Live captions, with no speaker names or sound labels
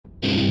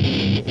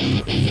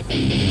What's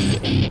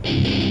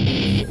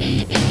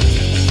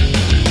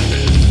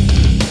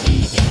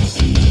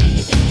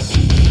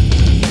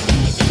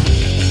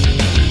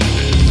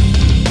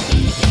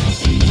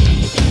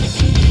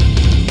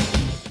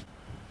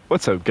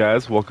up,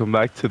 guys? Welcome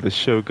back to the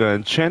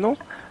Shogun channel.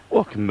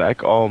 Welcome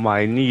back, all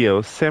my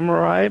Neo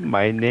Samurai.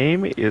 My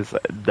name is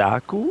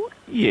Daku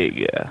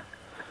Yeager,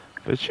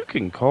 but you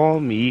can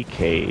call me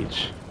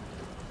Cage.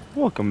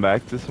 Welcome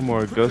back to some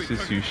more Ghost of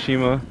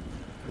Tsushima.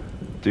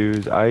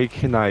 Dude, I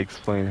cannot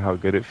explain how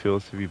good it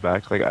feels to be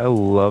back. Like, I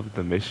love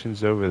the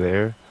missions over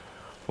there.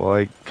 Well,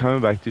 like,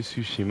 coming back to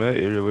Tsushima,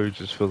 it really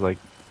just feels like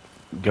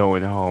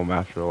going home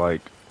after,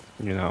 like,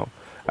 you know,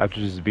 after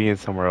just being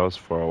somewhere else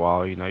for a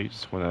while. You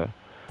just want to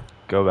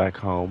go back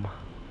home.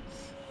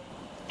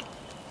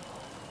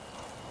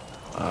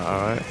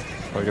 Alright,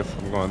 so I guess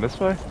I'm going this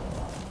way.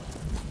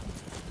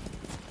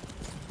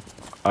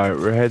 Alright,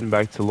 we're heading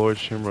back to Lord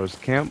Shimro's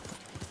camp.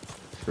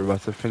 We're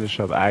about to finish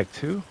up Act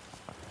 2.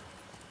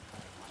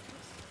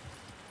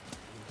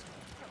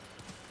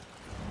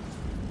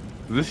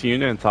 Is this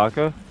Yuna and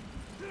Taka?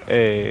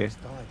 Hey,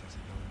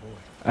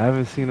 I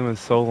haven't seen them in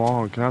so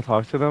long. Can I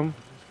talk to them?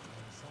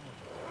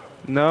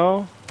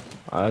 No?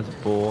 Oh, that's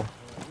bull.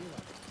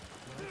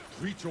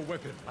 Treat your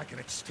weapon like an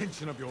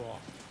extension of your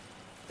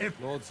arm.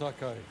 Lord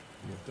Sakai,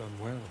 you've done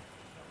well.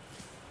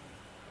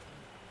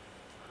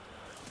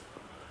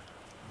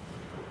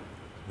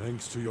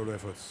 Thanks to your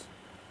efforts,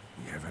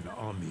 we have an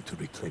army to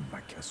reclaim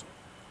my castle.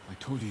 I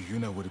told you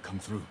Yuna would come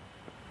through.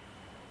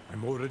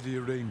 I'm already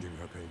arranging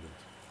her payment.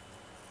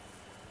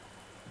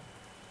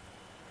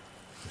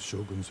 The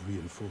Shogun's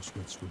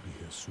reinforcements will be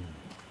here soon.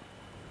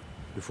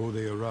 Before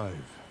they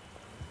arrive,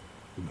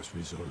 we must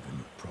resolve a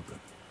new problem.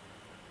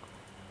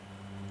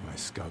 My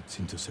scouts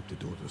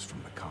intercepted orders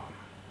from the Khan,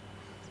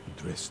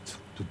 addressed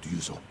to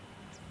Ryuzo.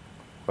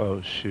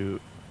 Oh,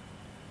 shoot.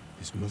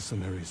 His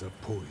mercenaries are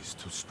poised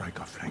to strike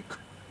our flank.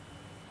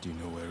 Do you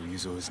know where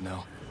Ryuzo is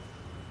now?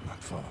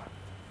 Not far.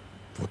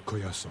 Fort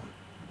Koyasan.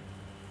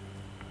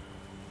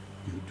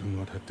 You do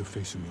not have to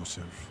face him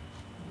yourself.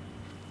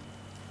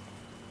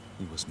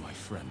 He was my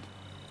friend.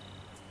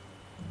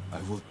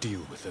 I will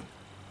deal with him.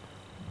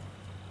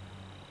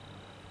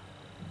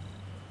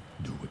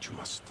 Do what you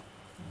must.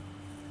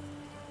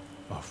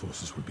 Our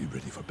forces will be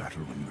ready for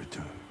battle when you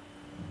return.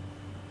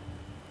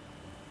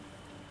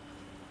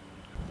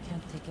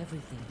 Can't take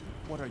everything.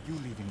 What are you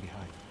leaving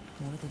behind?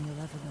 More than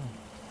you'll ever know.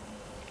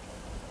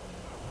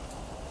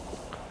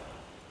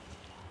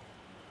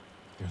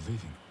 You're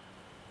leaving.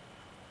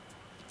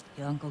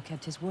 Your uncle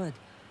kept his word.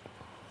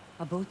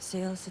 Our boat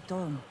sails at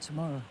dawn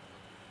tomorrow.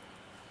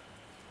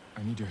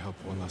 I need your help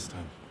one last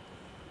time.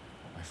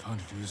 I found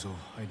Ryuzo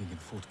hiding in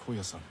Fort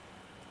Koyasan.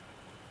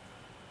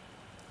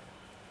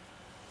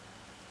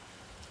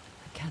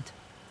 I can't.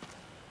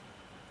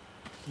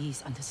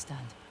 Please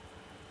understand.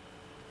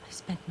 I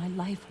spent my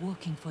life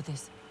working for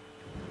this.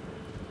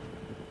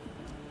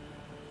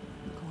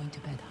 Going to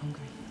bed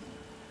hungry.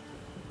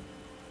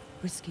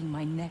 Risking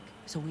my neck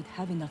so we'd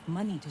have enough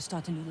money to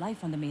start a new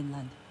life on the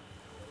mainland.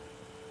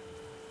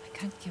 I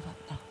can't give up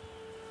now.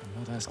 I'm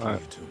not asking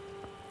you to.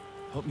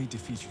 Help me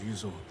defeat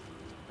Ryuzo,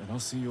 and I'll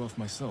see you off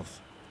myself.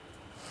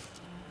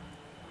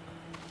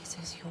 This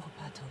is your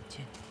battle,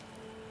 Jin.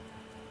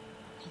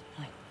 Not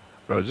mine.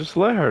 Bro, just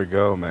let her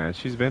go, man.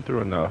 She's been through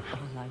enough. All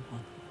I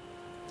want.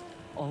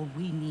 All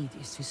we need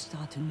is to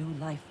start a new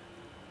life.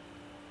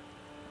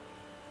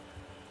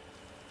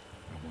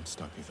 I won't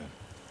stop you then.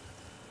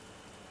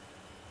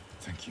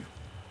 Thank you,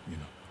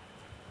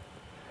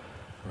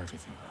 for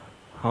everything.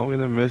 I'm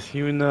gonna miss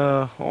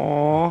Yuna.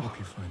 Aww. I hope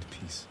you find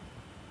peace.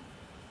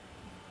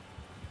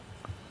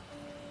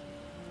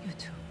 You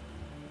too.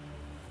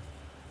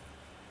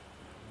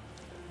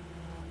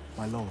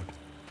 My lord,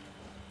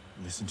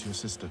 listen to your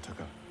sister,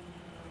 Taka.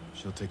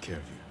 She'll take care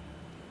of you.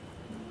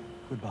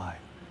 Goodbye,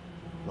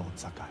 Lord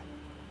Sakai.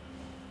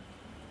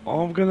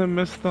 Oh, I'm gonna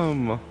miss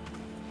them. I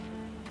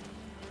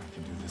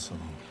can do this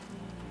alone.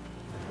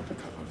 For the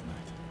cover of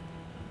night.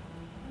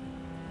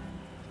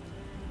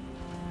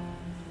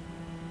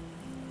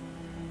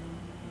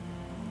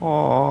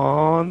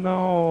 Oh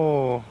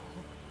no.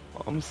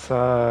 I'm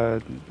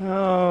sad.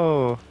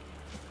 No.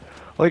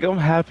 Like, I'm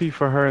happy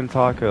for her and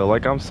Taka.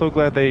 Like, I'm so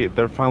glad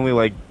they're finally,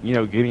 like,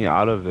 getting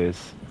out of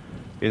this.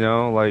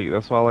 Like,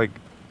 that's why, like,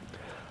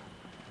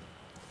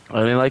 I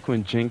didn't like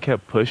when Jin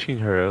kept pushing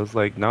her. I was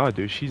like, no,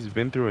 dude, she's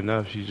been through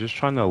enough. She's just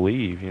trying to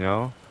leave,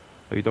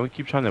 Like, don't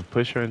keep trying to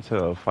push her into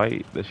a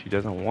fight that she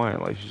doesn't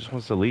want. Like, she just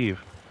wants to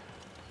leave,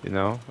 And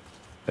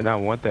I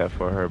want that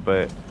for her,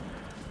 but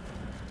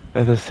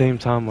at the same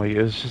time, like,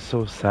 it's just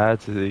so sad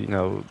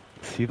to,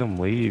 see them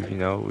leave,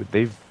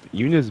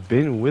 Yuna's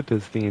been with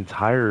us the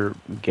entire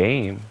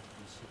game.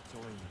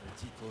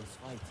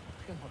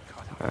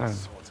 Man.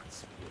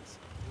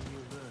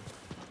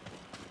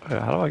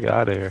 How do I get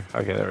out of here?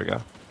 Okay, there we go.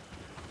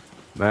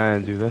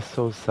 Man, dude, that's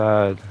so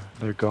sad.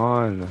 They're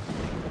gone.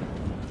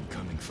 I'm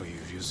coming for you,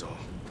 Ryuzo.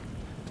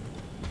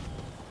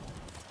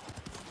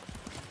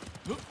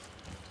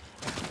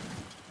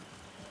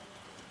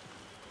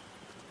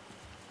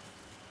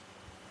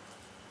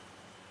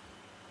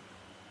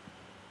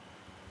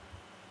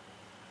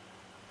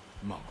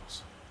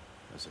 Mongols.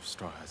 As if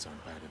straw hats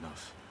aren't bad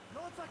enough.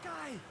 Lord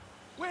Sakai!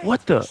 Wait!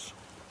 What the?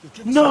 You'll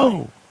give us No!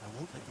 away. I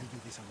won't let you do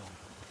this alone.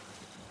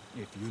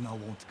 If Yuna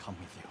won't come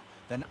with you,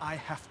 then I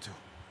have to.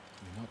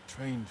 You're not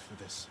trained for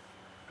this.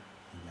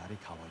 In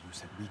Yarikawa, you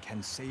said we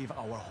can save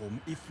our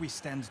home if we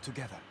stand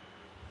together.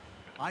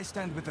 I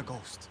stand with the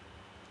ghost.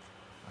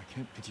 I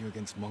can't pit you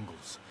against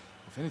Mongols.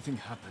 If anything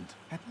happened...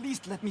 At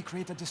least let me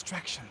create a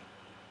distraction.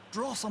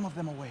 Draw some of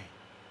them away.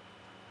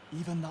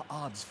 Even the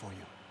odds for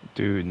you.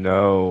 Dude,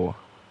 no.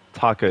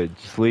 Taka,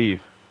 just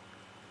leave.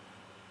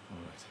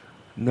 Alright.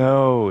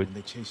 No. When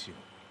they chase you,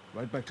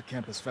 ride back to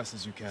camp as fast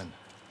as you can.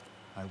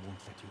 I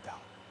won't let you down.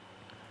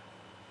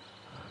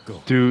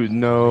 Go. Dude,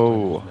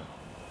 no.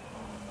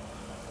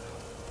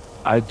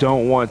 I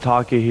don't want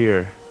Taka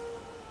here.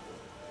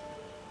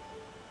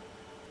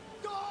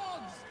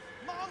 Dogs!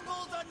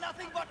 Mongols are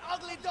nothing but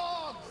ugly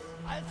dogs!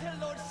 I'll tell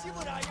Lord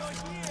Shimura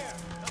you're here!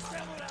 The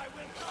samurai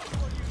will come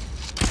for you!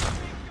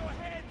 Take your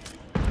head, you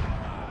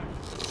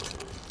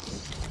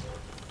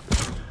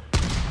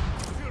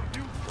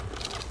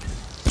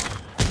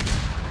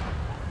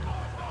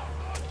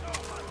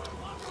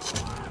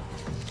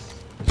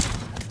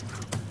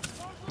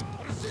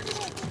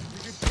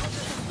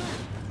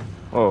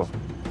Oh.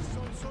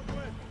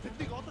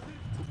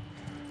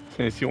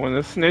 Since you want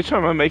to snitch,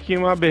 I'm gonna make you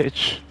my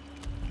bitch.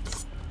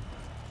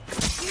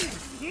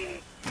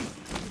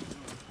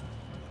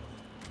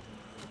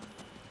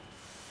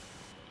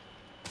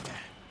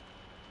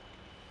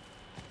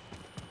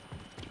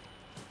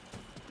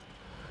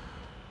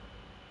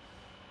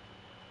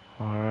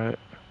 Alright.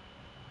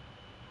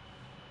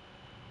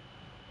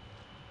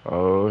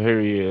 Oh, here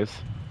he is.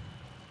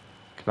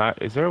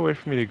 Is there a way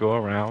for me to go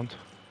around?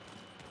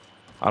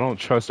 I don't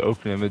trust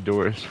opening the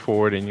doors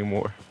forward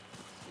anymore.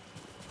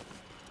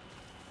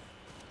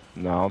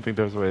 No, I don't think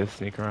there's a way to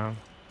sneak around.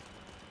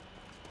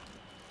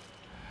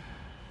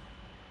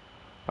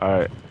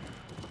 Alright.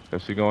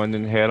 Guess we go in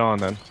and head on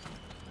then.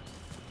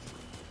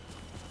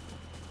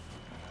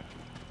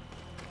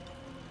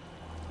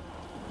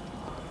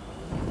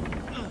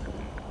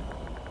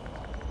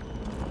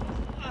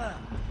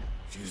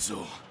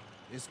 Fuso.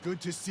 It's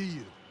good to see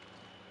you.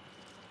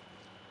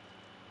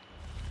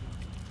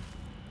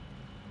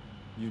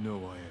 You know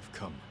why I've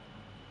come.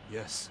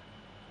 Yes.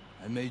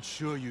 I made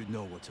sure you'd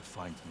know where to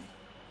find me.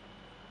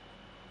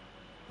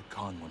 The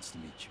Khan wants to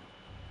meet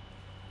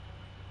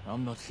you.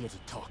 I'm not here to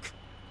talk.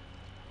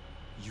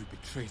 You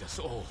betrayed us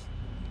all.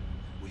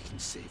 We can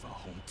save our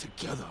home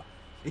together.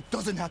 It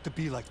doesn't have to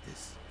be like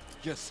this.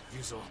 Yes,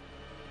 Fuso.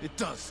 It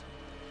does.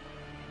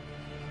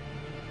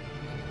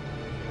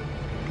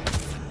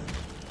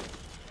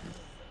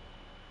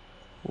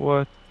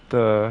 What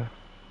the...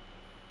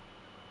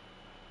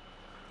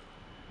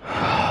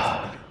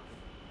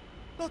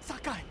 Lord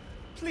Sakai,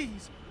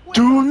 please. Wait.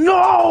 Dude,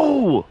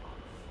 no!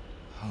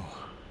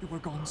 You were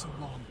gone so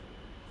long.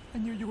 I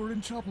knew you were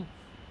in trouble.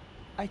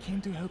 I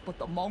came to help, but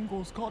the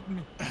Mongols caught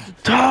me.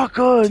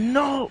 Taka,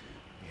 no!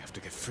 We have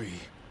to get free.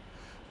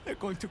 They're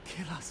going to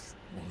kill us.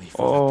 Only if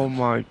we Oh let them.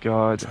 my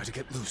god. Try to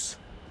get loose.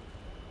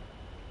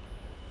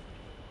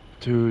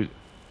 Dude.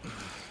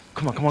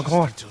 Come on, come on, Just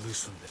come on. need to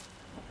loosen it.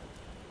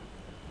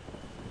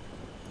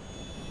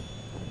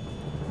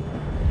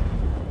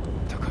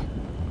 Taka,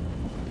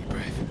 be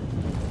brave.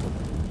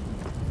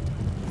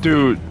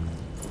 Dude.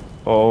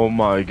 Oh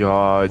my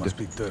god. Must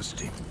be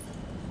thirsty.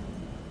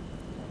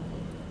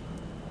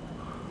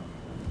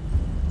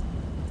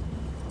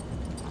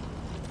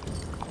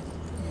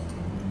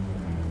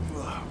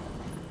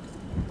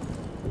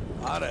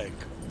 Areg.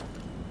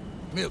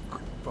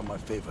 Milk from my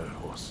favorite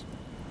horse.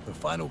 The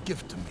final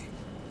gift to me.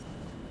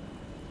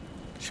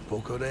 She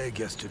broke her egg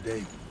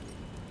yesterday,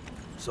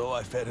 so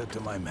I fed her to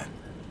my men.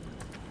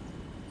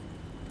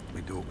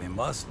 We do what we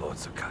must, Lord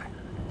Sakai.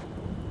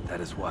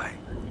 That is why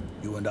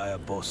you and I are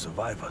both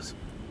survivors.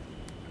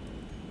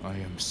 I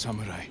am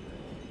samurai.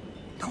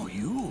 No,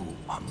 you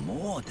are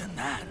more than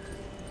that.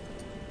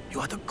 You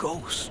are the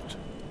ghost.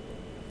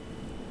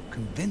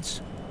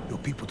 Convince your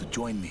people to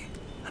join me,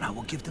 and I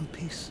will give them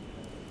peace.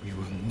 We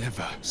will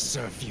never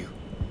serve you.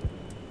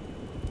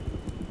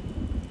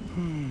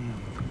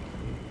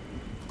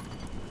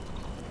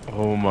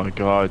 Oh my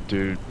god,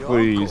 dude. Your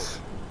Please.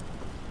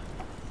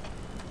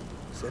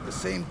 Said the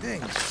same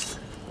thing.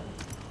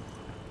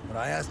 When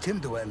I asked him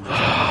to end this,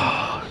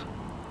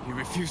 He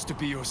refused to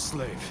be your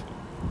slave.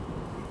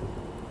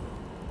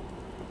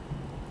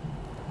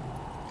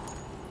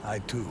 I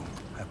too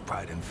have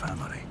pride in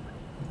family.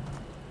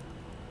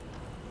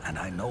 And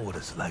I know what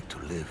it's like to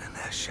live in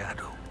their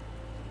shadow.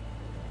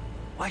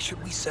 Why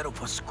should we settle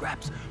for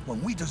scraps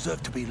when we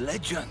deserve to be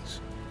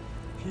legends?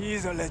 He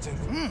is a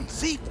legend.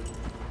 See?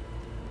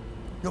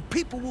 Your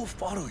people will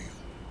follow you.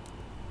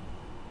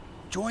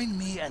 Join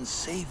me and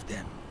save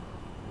them.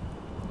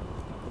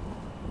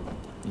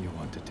 You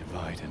want to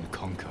divide and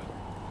conquer.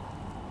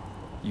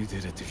 You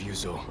did it to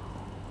Fuso.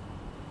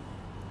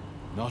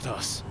 Not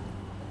us.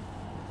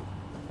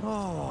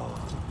 Oh.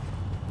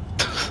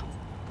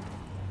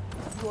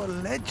 Your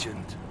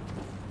legend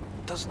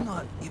does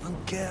not even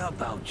care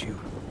about you.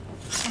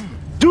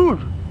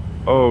 Dude!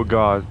 Oh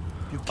god.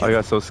 You I kidding?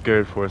 got so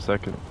scared for a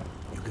second.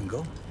 You can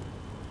go.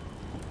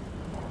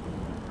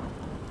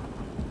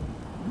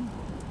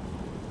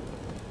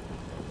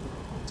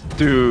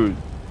 Dude.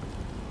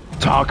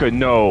 Taka,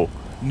 no.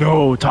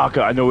 No,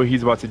 Taka, I know what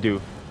he's about to do.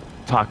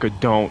 Taka,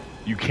 don't.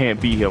 You can't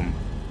beat him.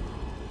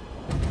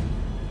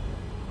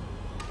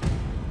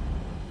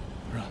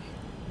 Run.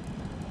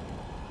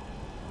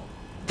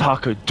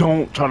 Taka,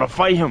 don't try to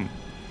fight him.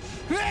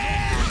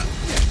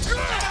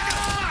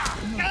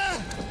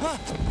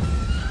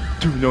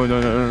 Dude, no, no,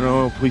 no, no,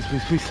 no, please,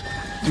 please, please.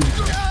 Dude.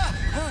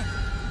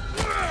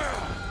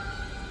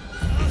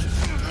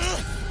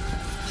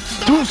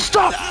 Dude,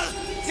 stop!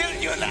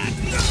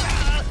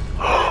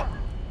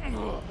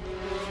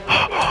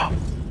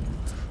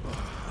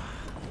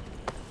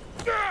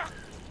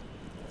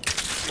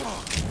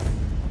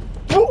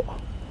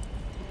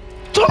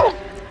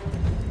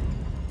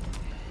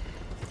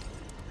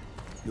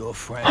 Your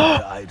friend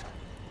died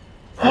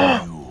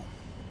for you.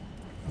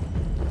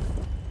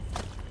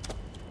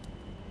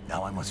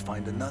 Now I must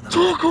find another.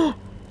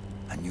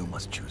 And you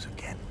must choose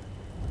again.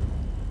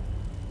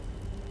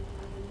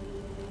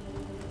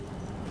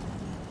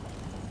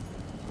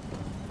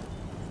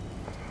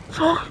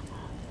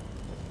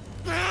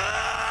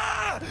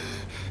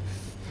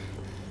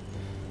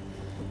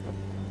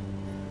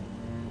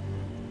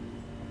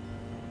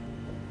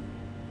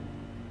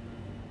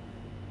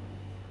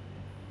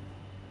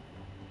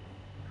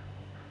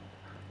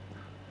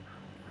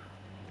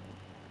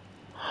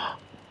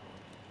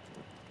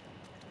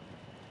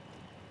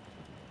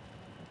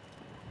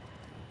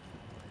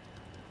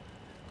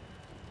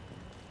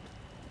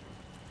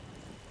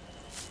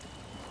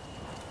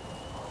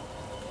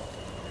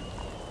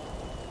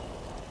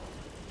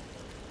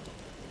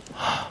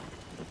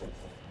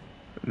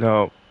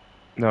 No,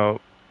 no,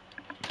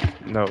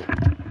 no,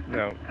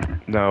 no,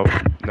 no,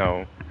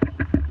 no,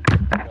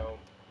 no.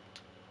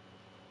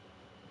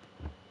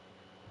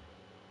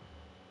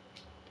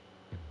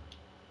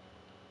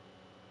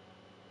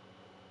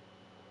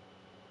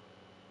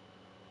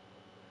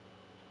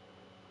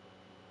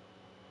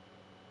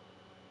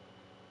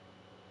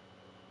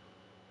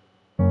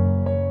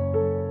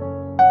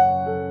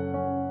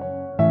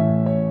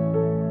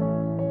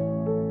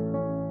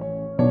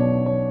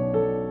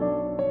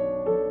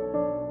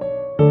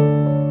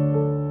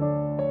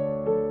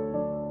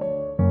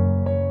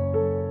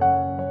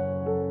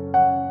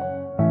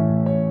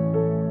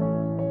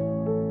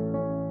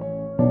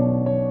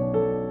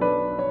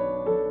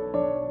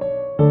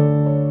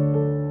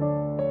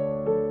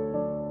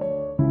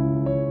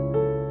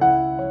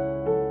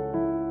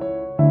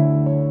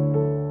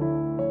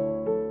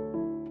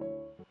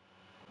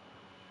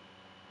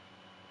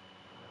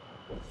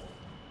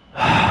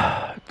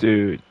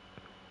 Dude,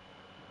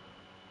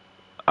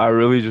 I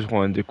really just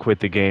wanted to quit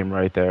the game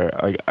right there.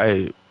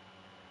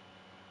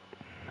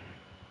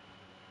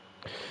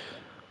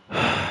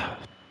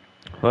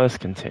 Let's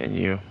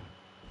continue.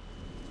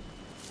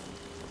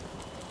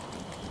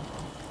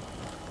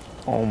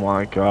 Oh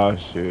my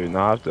gosh, dude.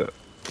 Now I have to.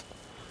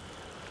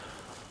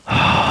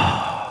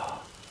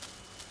 I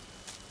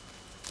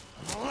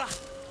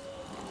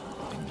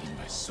need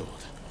my sword.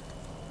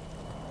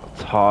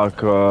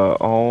 Taka.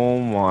 Oh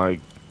my.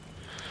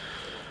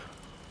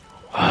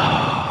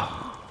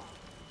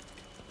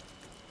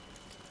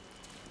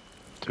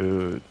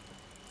 Dude.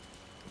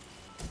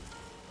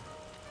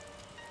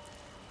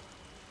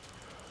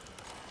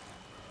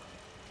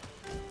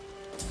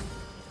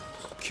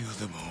 Kill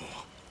them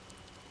all.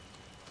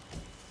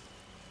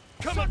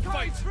 Come on,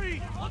 fight!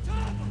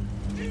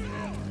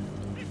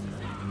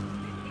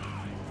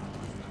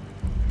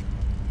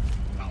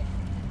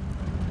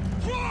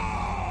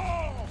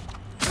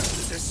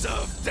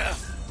 Deserve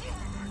death.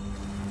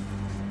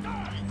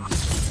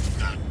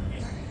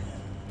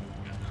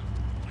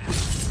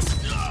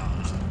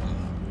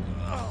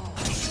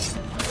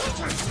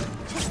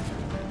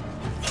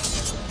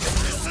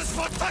 This is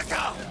for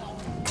Taka!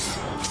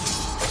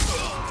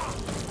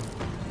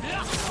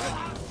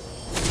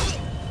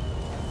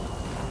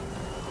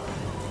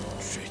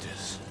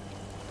 Traitors.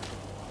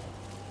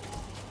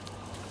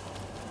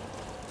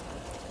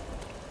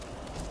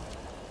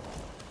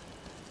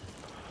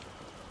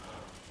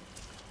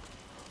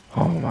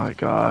 Oh my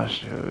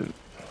gosh, dude.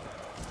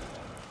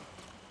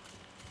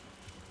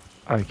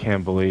 I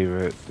can't believe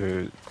it,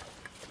 dude.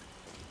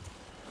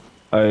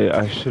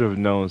 I should have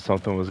known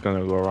something was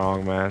gonna go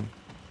wrong, man.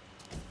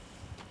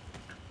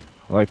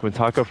 Like when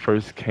Taka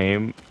first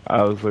came,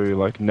 I was literally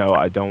like, no,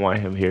 I don't want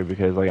him here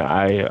because like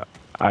I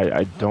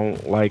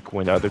don't like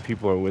when other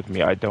people are with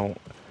me.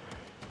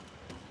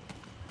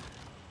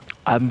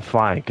 I'm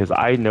fine because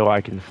I know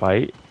I can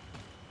fight,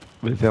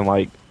 but then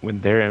like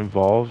when they're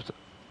involved,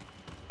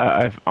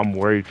 I'm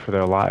worried for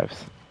their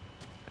lives.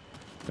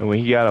 And when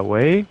he got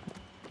away,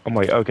 I'm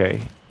like,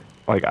 okay,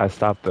 like I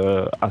stopped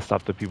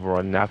the people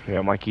running after him.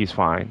 I'm like, he's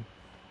fine.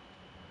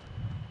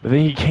 But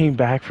then he came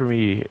back for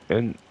me,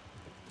 and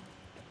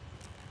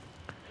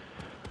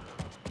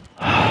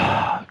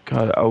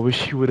God, I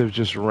wish he would have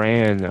just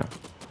ran.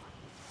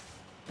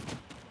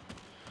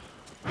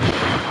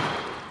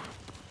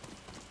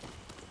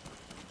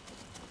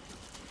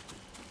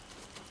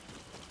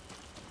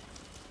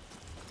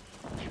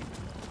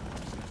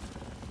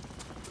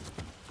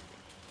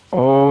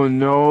 Oh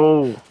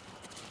no.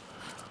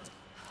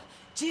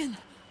 Jin!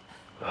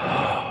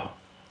 I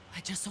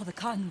just saw the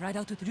Khan ride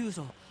out with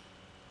Ryuzo.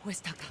 Where's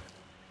Taka?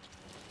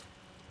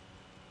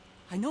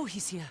 I know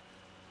he's here.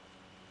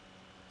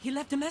 He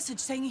left a message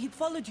saying he'd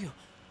followed you.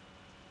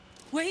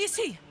 Where is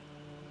he?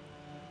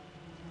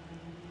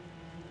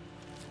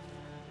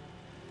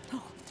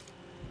 No.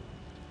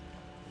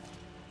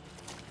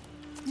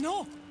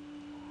 No!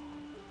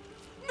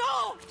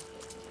 No!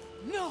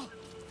 No!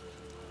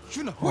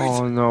 Yuna, wait!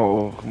 Oh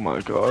no. Oh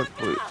my god,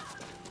 please.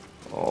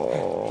 He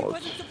Oh.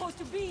 wasn't supposed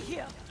to be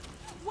here.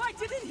 Why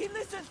didn't he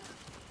listen?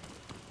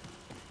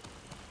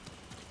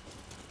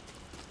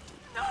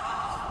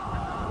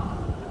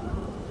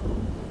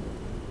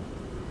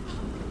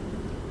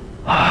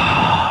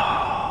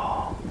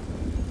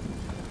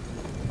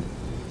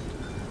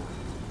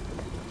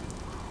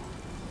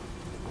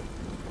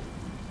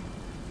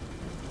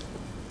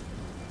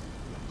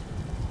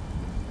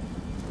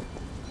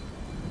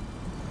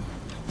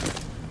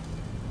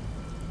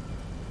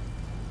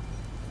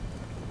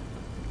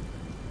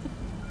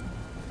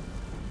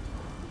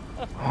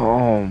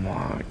 Oh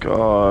my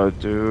god,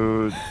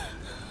 dude.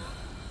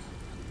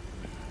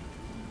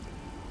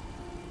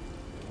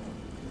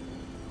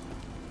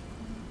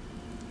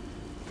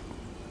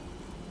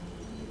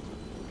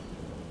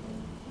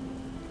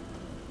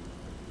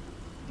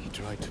 He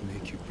tried to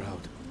make you proud.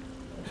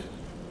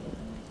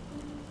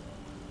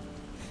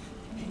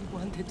 He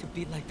wanted to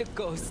be like the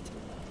ghost.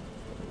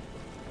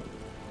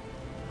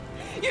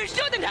 You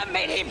shouldn't have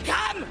made him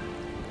come!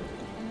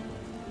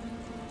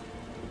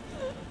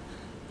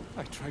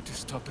 I tried to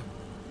stop him.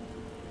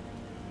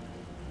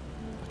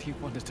 But he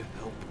wanted to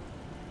help.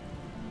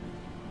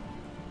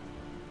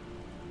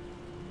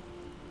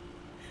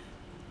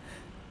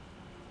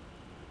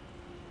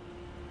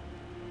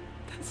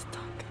 That's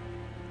Taka.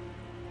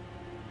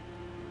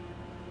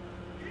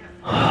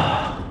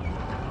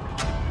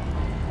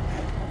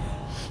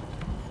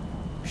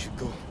 We should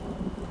go.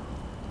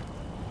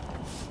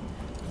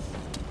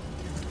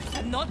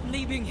 I'm not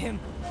leaving him.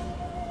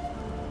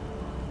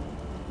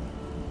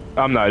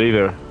 I'm not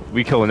either.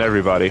 We killing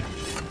everybody.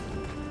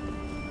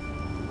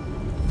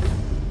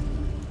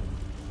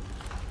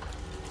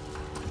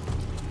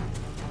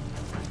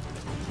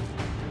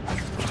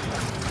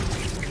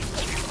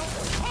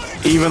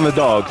 Even the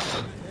dogs.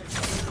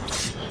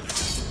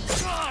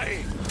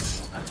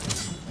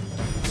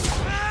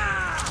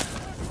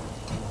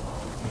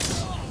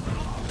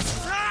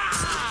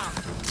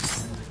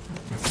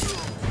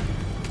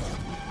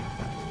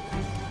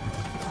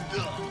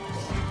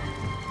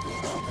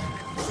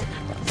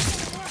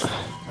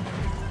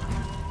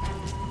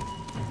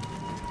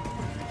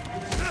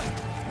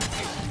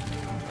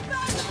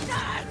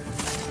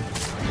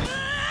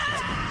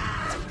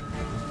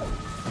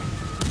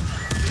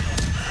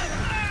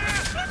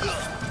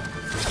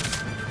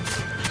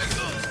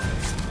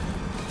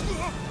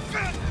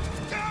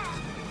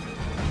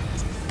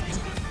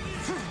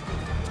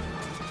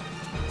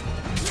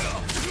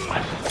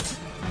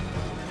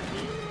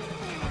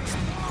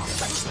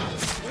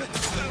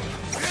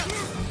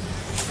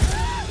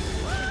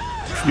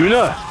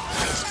 Yuna!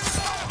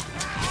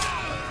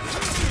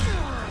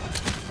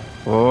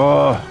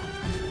 Oh.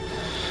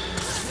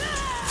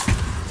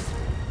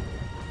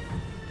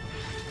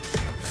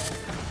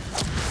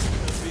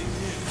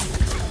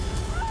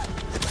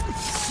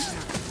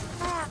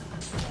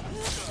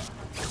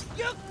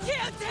 You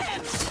killed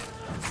him!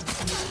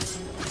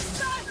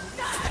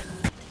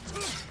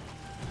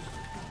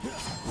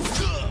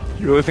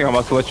 You really think I'm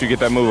about to let you get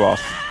that move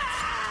off?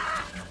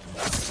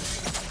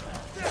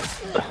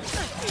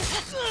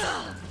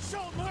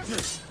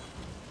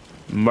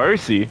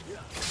 Mercy?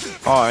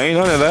 Oh, ain't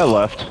none of that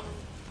left.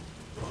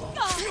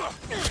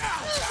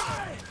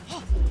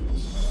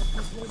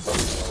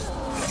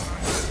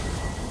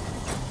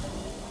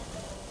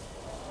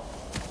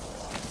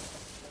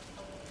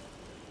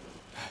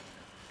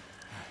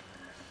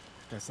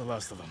 That's the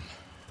last of them.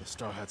 The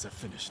Straw Hats have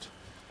finished.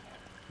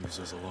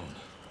 Ryuzo's alone.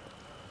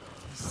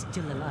 He's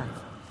still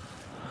alive.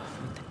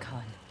 With the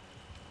Khan.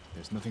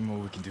 There's nothing more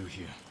we can do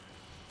here.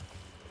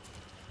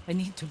 I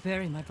need to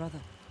bury my brother.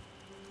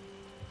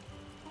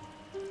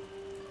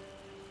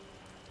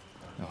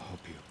 I'll help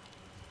you.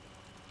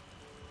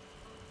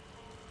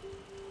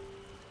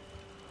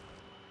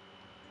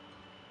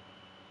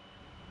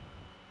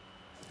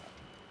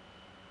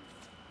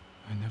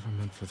 I never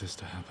meant for this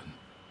to happen.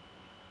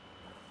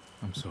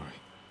 I'm sorry.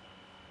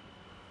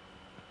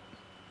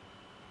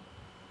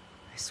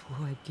 I swore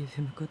I'd give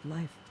him a good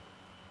life.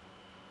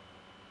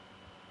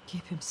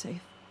 Keep him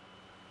safe.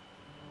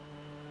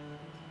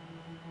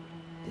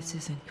 This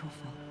isn't your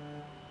fault.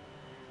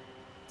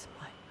 It's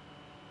mine.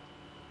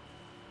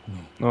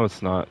 No, No,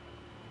 it's not.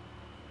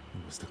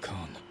 it was the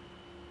Khan.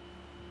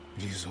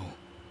 Ryuzo.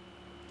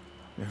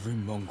 Every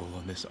Mongol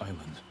on this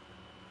island.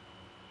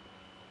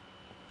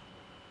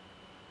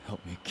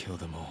 Help me kill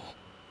them all.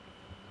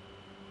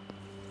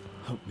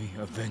 Help me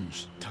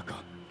avenge Taka.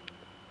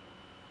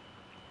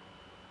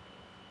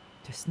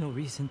 There's no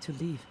reason to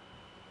leave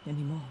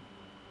anymore.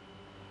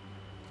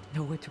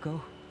 Nowhere to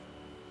go.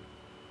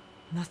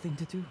 Nothing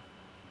to do.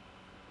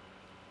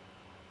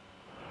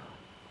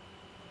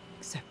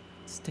 Except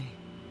stay.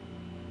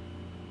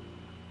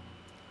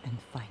 And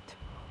fight.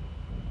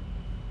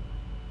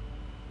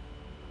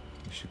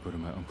 You should go to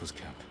my uncle's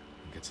camp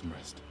and get some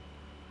rest.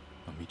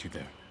 I'll meet you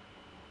there.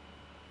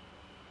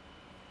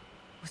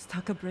 Was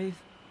Taka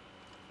brave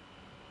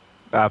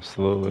at the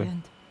Absolutely.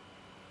 end?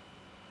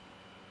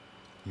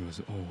 He was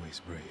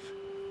always brave.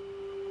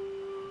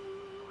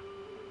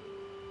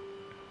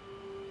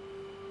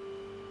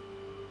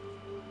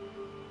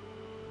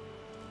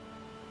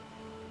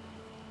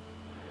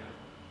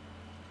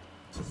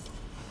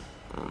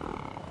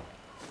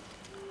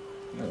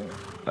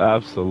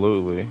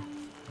 Absolutely.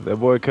 That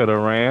boy could have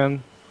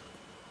ran.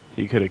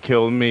 He could have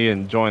killed me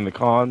and joined the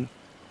con.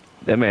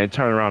 That man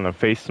turned around and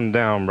faced him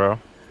down, bro.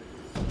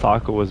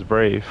 Taka was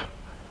brave.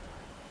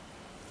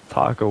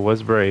 Taka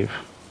was brave.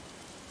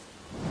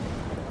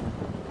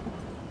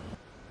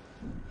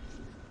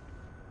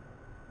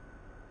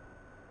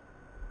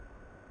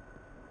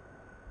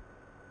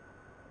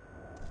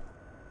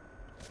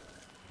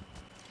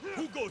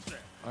 Who goes there?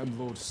 I'm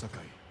Lord Sakai.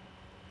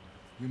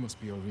 You must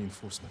be our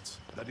reinforcements.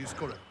 That is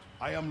correct.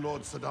 I am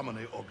Lord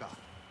Sadamane Oga,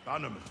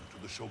 bannerman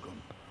to the Shogun.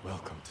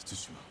 Welcome to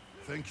Tsushima.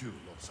 Thank you,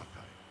 Lord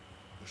Sakai.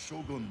 The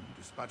Shogun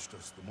dispatched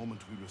us the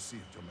moment we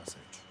received your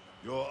message.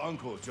 Your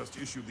uncle just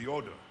issued the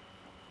order.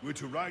 We're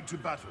to ride to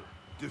battle,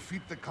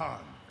 defeat the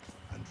Khan,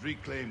 and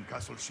reclaim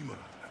Castle Shimura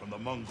from the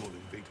Mongol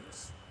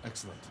invaders.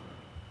 Excellent.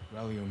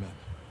 Rally your men.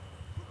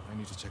 I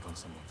need to check on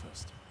someone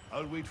first.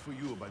 I'll wait for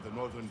you by the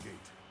northern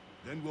gate.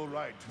 Then we'll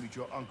ride to meet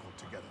your uncle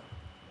together.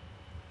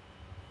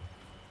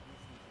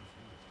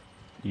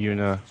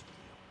 Yuna.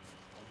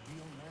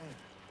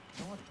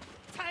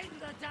 Tighten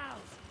the down!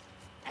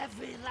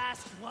 Every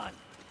last one!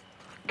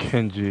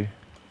 Kenji.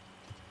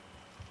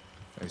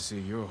 I see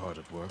you're hard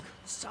at work.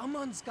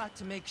 Someone's got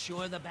to make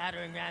sure the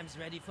battering ram's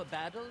ready for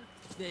battle.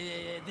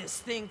 This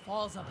thing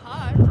falls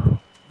apart.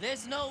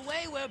 There's no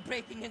way we're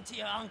breaking into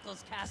your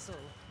uncle's castle.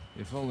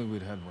 If only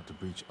we'd had one to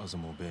breach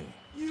Azamo Bay.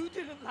 You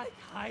didn't like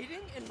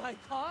hiding in my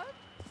car?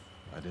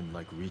 I didn't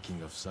like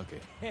reeking of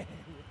sake.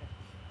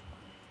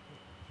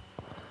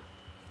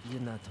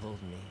 Yuna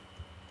told me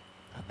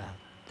about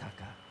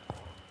Taka.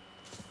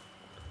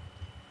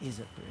 He's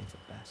a braver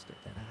bastard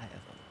than I ever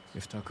was.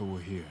 If Taka were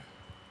here,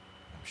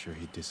 I'm sure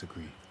he'd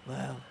disagree.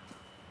 Well,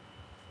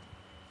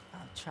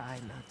 I'll try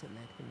not to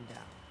let him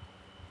down.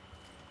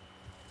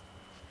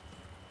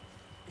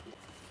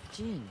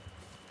 Jin,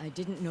 I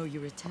didn't know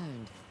you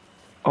returned.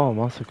 Oh,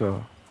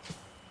 Masako.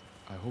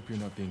 I hope you're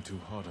not being too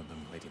hard on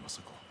them, Lady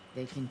Masako.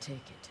 They can take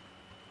it.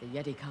 The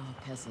Yedikawa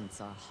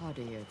peasants are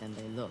hardier than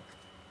they look.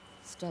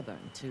 Stubborn,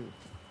 too.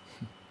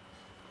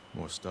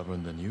 More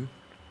stubborn than you?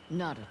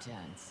 Not a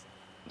chance.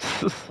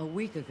 A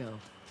week ago,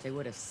 they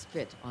would have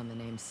spit on the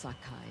names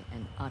Sakai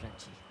and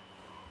Arachi.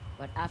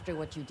 But after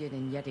what you did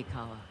in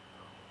Yedikawa,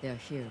 they're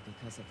here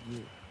because of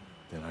you.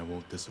 Then I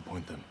won't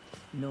disappoint them.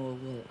 Nor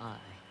will I.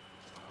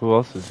 Who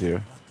else is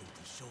here?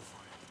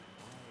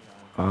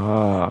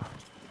 Ah.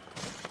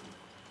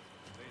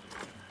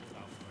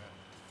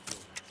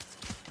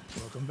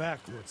 Welcome back,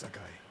 Lord Sakai.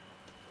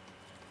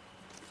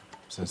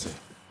 Sensei,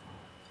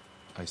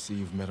 I see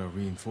you've met our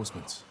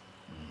reinforcements.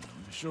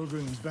 The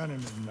Shogun's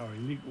bannermen are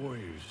elite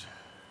warriors,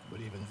 but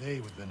even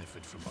they would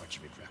benefit from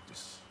archery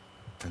practice.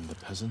 And the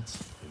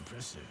peasants?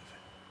 Impressive.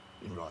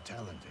 In raw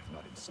talent, if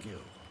not in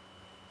skill.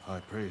 High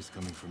praise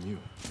coming from you.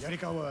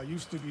 Yarikawa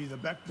used to be the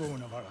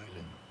backbone of our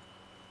island.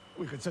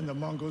 We could send the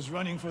Mongols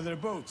running for their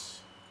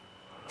boats.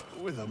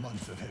 With a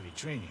month of heavy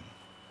training.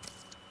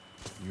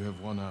 You have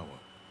 1 hour.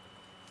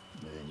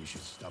 Then you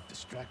should stop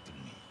distracting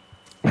me.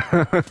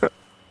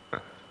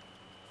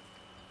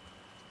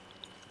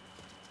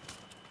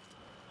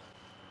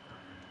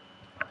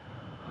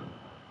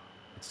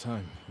 It's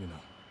time, you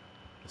know.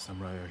 The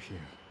samurai are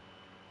here.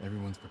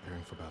 Everyone's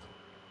preparing for battle.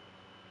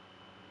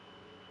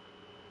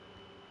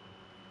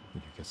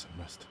 Will you get some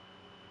rest?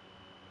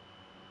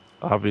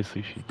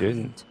 Obviously she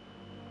didn't.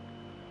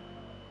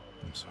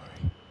 I'm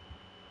sorry.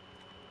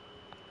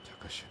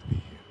 Taka should be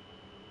here.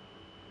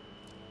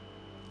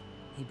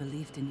 He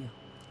believed in you.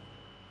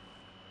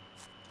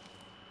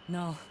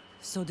 No,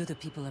 so do the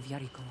people of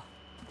Yarikawa.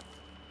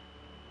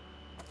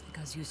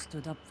 Because you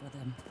stood up for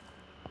them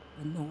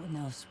when no one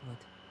else would.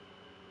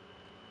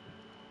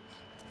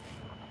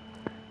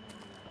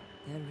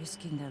 They're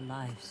risking their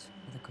lives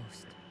for the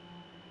ghost.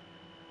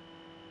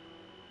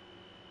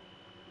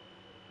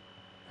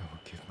 I will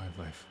give my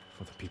life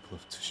for the people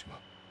of Tsushima.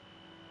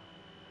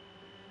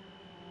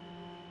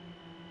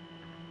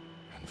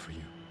 And for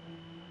you.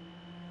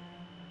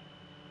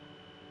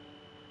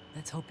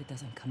 Let's hope it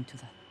doesn't come to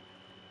that.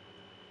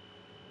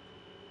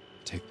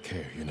 Take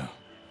care, you know.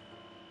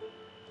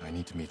 I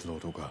need to meet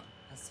Lord Oga.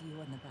 I'll see you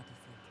on the battlefield.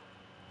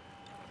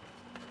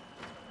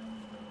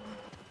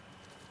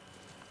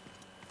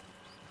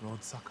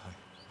 Lord Sakai.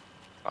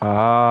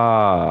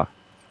 Ah.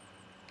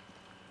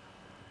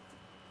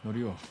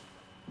 Norio,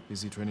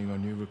 busy training our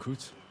new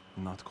recruits?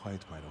 Not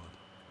quite, my lord.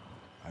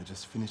 I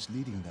just finished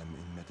leading them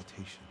in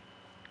meditation.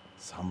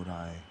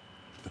 Samurai,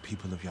 The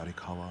people of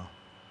Yarikawa,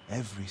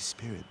 every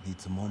spirit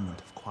needs a moment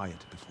of quiet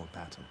before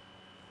battle.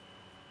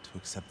 To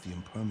accept the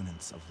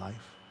impermanence of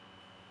life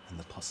and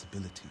the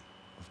possibility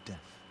of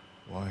death.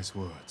 Wise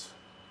words.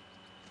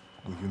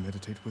 Will you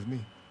meditate with me?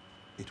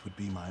 It would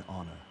be my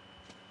honor.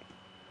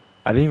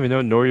 I didn't even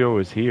know Norio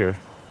was here.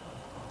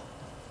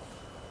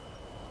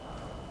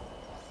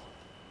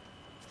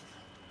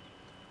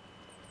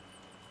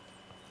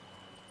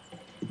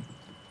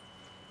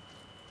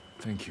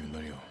 Thank you,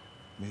 Norio.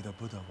 May the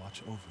Buddha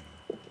watch over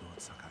you, Lord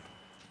Sakai.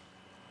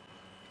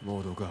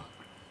 Lord Oga,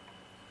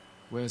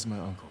 where's my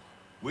uncle?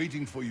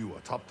 Waiting for you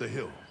atop the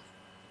hill.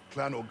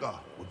 Clan Oga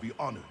would be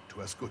honored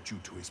to escort you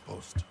to his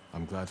post.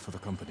 I'm glad for the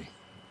company.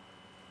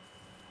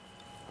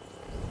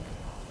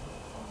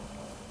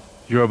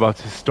 You're about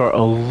to start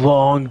a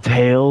long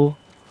tale?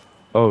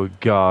 Oh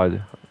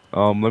god.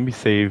 Let me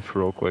save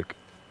real quick.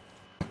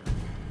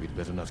 We'd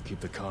better not keep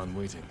the Khan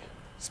waiting.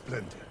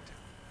 Splendid.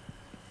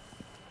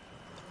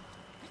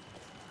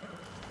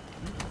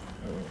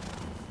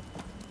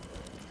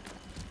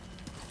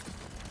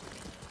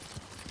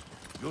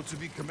 You're to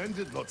be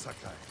commended, Lord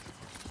Sakai.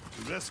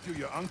 To rescue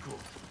your uncle,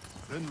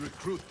 then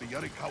recruit the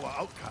Yarikawa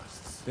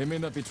outcasts. They may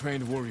not be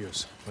trained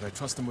warriors, but I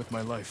trust them with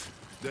my life.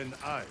 Then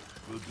I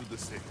will do the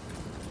same.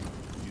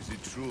 Is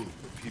it true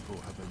the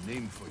people have a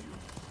name for you?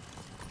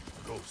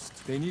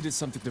 Ghost. They needed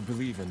something to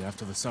believe in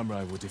after the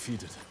samurai were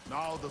defeated.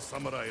 Now the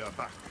samurai are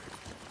back.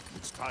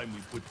 It's time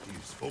we put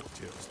these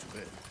folktales to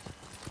bed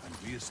and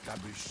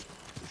re-establish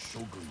the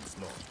Shogun's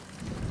law.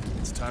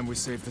 It's time we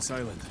save this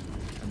island,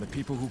 and the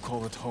people who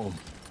call it home.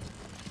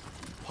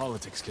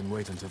 Politics can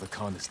wait until the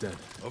Khan is dead.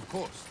 Of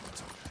course, Lord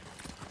Sakai.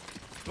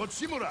 Lord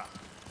Shimura,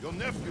 your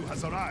nephew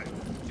has arrived.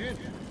 Jin,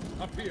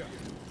 up here.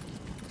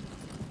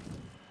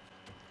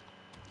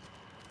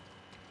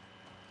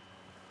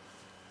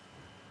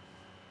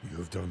 You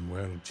have done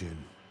well, Jin.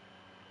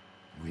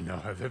 We now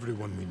have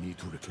everyone we need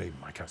to reclaim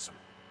my castle.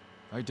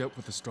 I dealt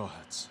with the Straw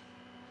Hats,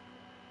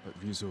 but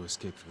Ryuzo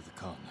escaped with the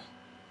Khan.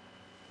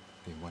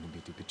 They wanted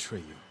me to betray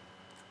you.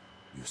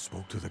 You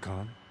spoke to the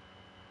Khan?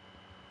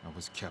 I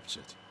was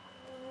captured.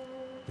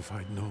 If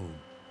I'd known,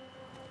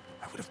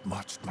 I would have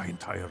marched my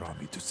entire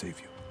army to save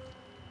you.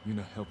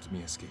 Yuna helped me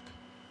escape.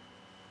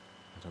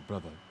 But our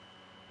brother...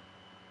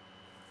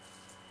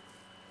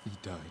 he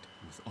died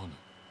with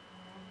honor.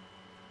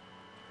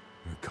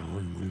 The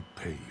Khan will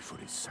pay for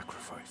his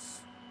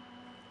sacrifice.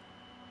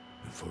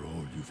 And for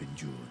all you've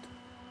endured.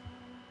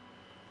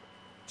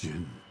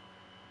 Jin,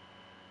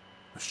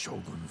 the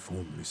Shogun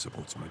formally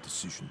supports my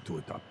decision to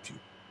adopt you.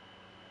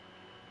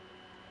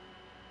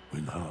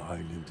 When our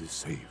island is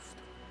saved,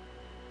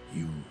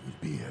 you will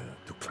be heir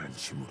to Clan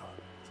Shimura.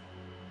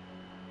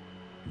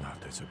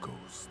 Not as a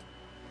ghost,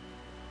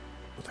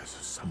 but as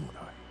a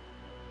samurai.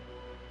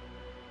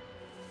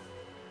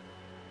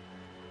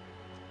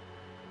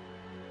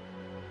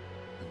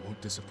 I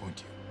won't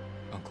disappoint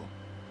you, Uncle.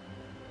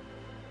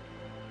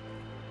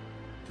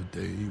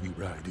 Today we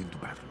ride into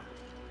battle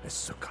as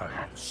Sakai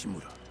and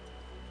Shimura.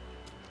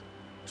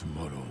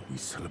 Tomorrow we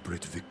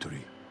celebrate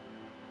victory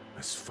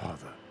as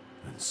father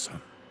and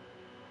son.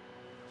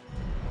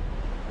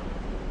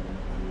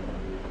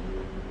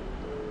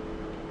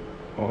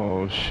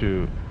 Oh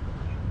shoot.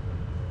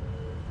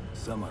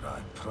 Samurai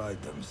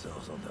pride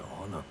themselves on their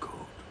honor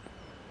code.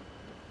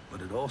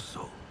 But it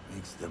also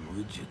makes them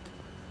rigid,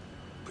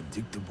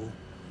 predictable,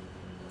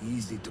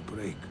 easy to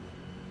break.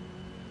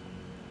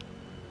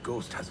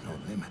 Ghost has no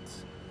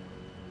limits.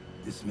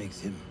 This makes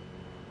him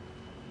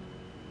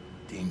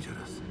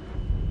dangerous.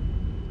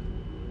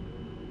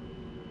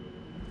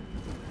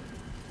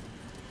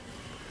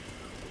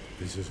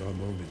 This is our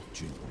moment,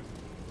 Jin.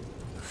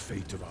 The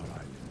fate of our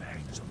island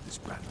hangs on this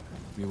battle.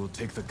 We will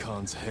take the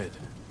Khan's head.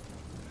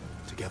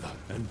 Together.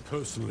 And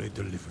personally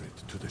deliver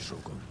it to the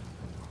Shogun.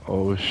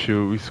 Oh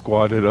shoot, we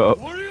squatted up.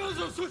 Warriors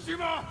of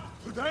Tsushima!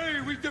 Today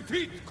we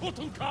defeat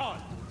Khotun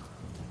Khan!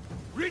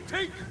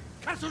 Retake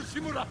Castle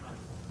Shimura!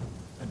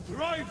 And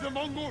drive the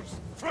Mongols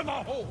from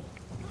our home!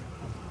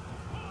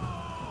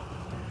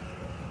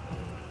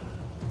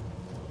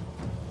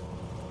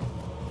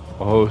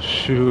 Oh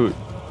shoot.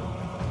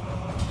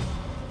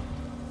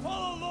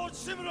 Follow Lord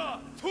Shimura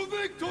to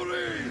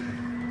victory!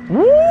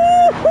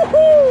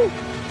 Woo-hoo-hoo!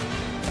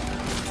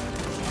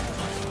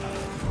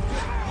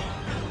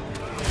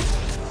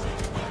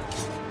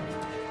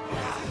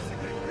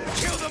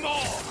 Kill them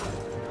all!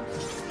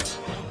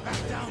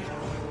 Back down!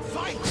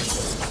 Fight!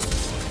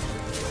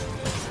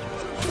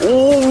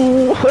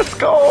 Ooh, let's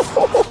go!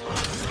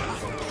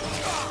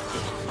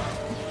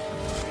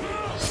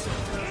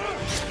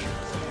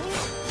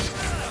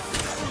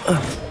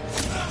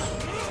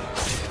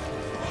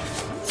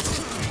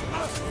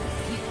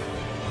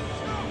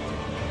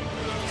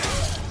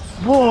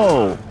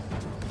 Whoa!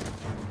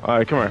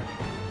 Alright, come here.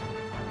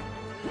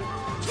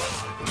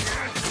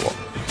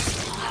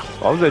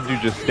 Why was that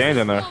dude just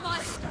standing there?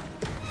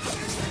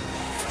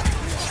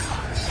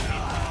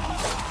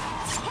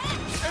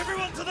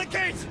 Everyone to the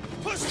gate!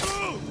 Push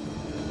through!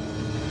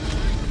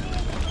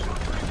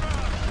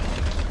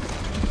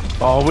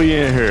 Oh, we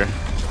in here.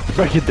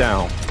 Break it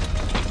down.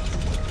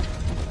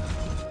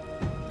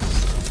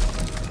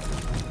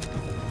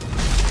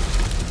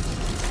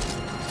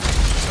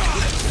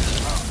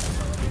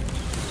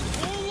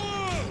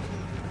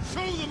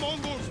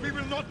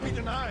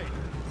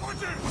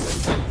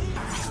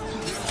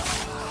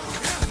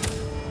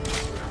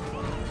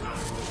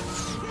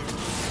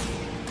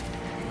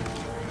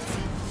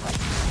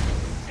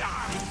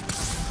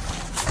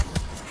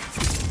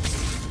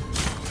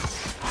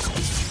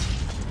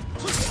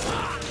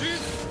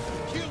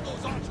 Kill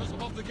those archers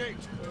above the gate!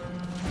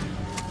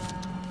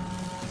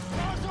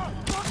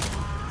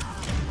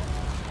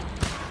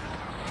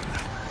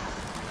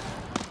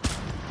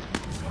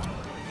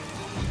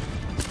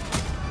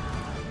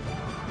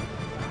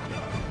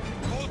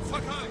 Old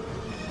Sakai!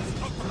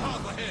 Stop the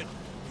path ahead!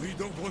 We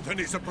don't want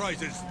any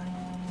surprises!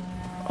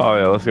 Oh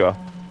yeah, let's go.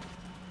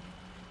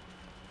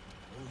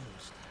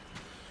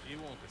 He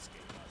won't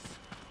escape us.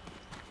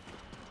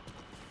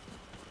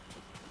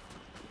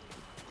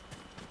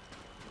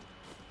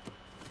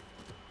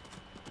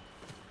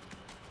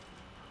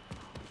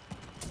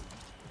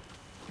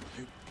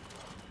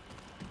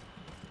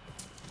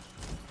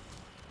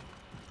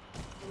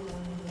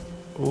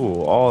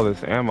 Ooh, all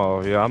this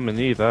ammo. Yeah, I'm gonna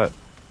need that.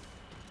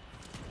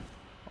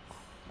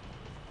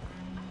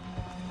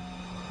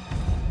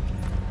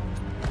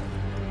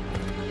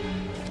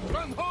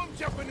 Run home,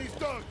 Japanese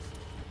dogs!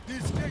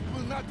 This gate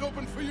will not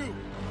open for you!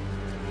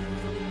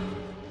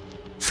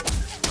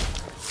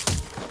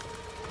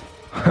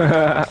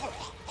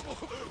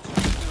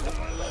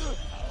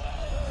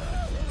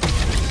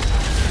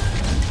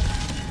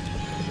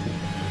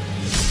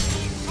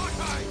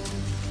 Sakai!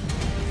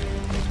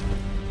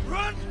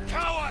 Run,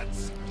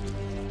 cowards!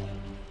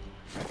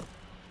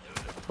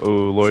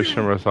 Ooh, Lord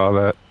Shimmer saw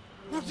that.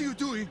 What are you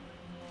doing?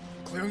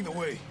 Clearing the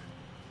way.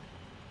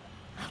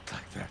 Not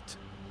like that.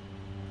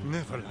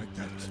 Never like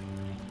that.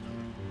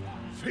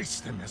 Face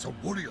them as a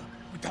warrior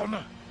with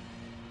honor,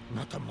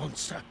 not a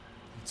monster.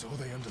 It's all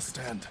they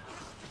understand.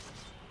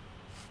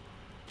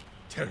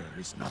 Terror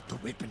is not the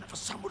weapon of a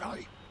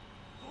samurai.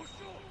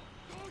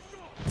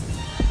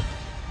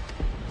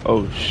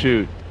 Oh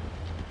shoot.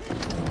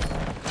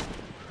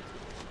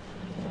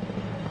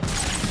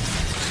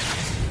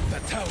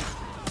 That tower!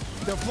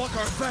 They'll block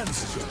our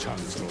advance! This is your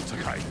chance, Lord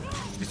Sakai.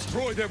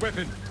 Destroy their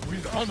weapon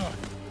with honor.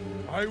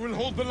 I will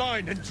hold the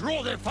line and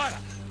draw their fire.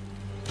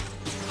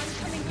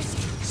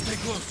 Stay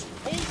close.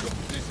 Hold your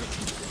position.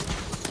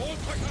 Hold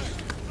Sakai.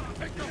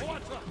 Take the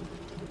water.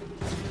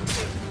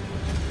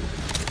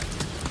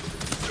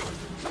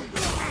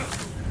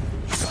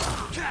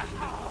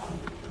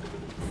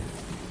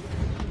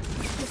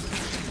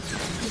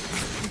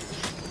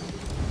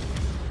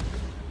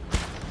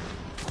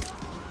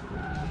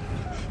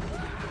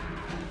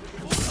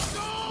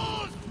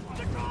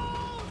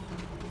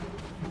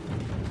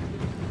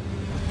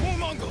 More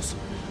Mongols!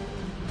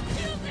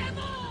 Kill them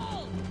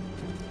all!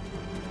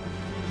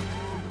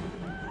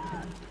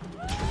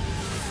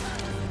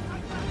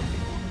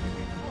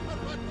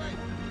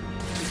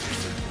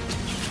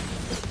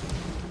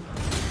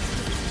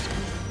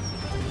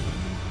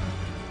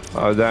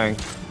 Oh dang.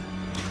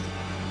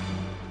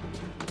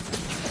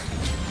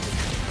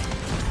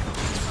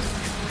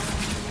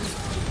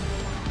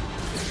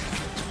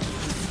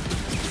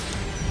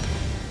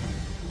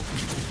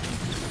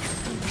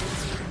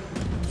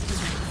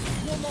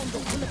 More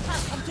Mongols on the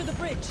path up to the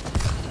bridge.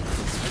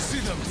 I see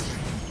them.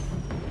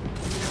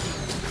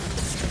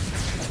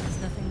 There's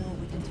nothing more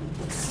we can do.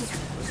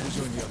 We'll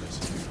join the others.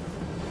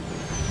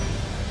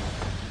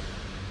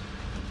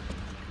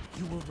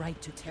 You were right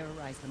to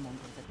terrorize the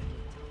Mongols at the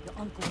gate. Your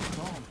uncle is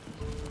wrong.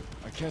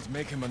 I can't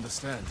make him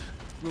understand.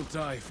 We'll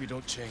die if we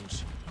don't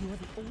change. You are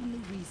the only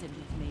reason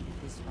we've made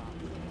it this far.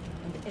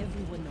 And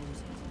everyone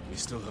knows it. We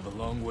still have a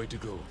long way to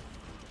go.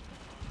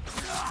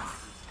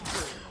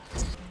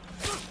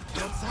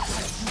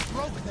 You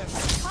broke them!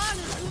 Han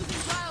is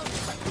losing ground!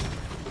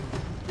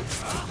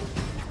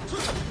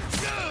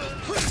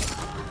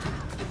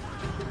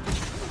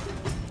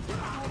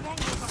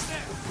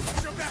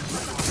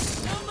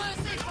 No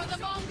mercy for the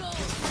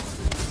Mongols!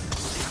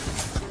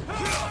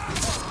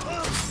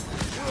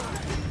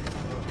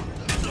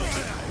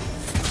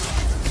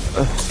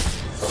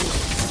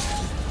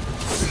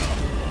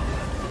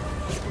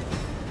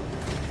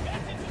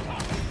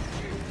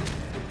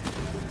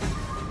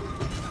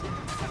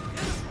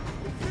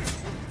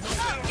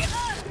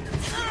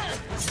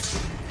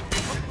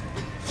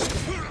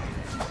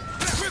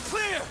 We're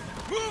clear!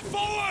 Move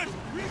forward!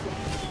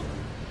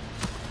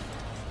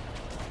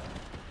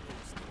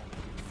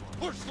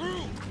 Push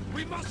through!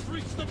 We must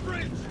reach the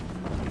bridge!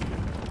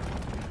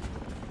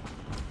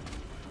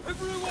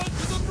 Everyone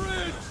to the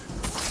bridge!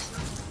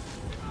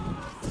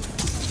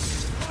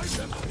 Find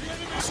them! The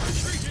enemy is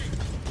retreating!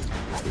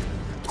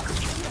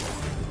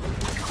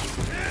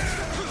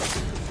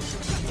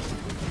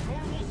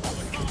 Almost to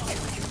the car!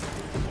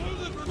 All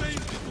that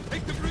remains is to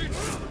take the bridge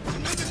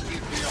and then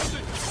keep beyond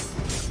it!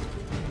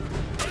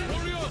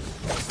 Warriors!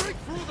 Break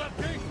through that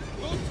gate!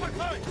 Lord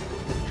Sakai! We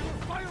will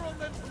fire on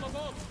them from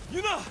above!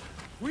 Yuna!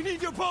 We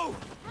need your bow!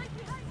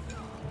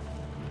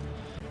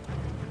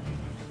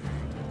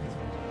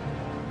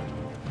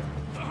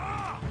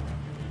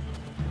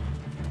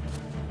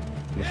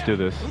 Let's do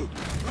this.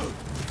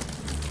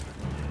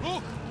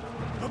 Look!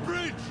 The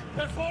bridge!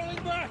 They're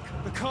falling back!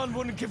 The Khan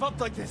wouldn't give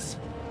up like this.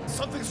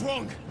 Something's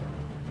wrong.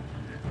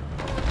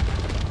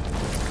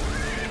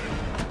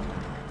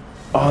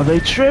 Oh, they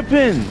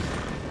tripping.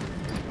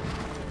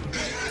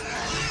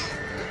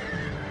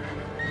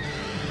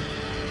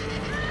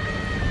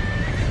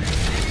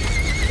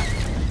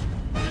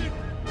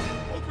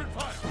 Open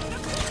fire!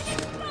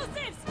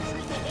 Explosives!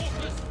 Shoot the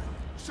horses!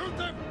 Shoot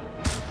them!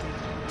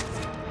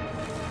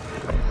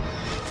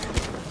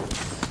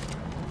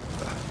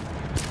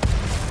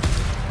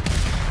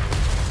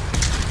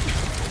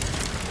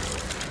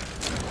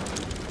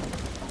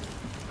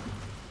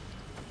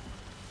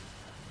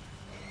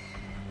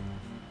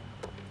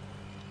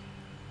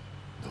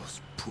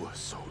 Those poor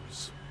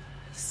souls.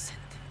 We sent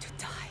them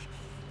to die.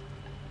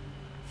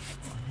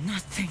 For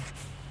nothing.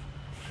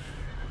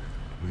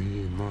 We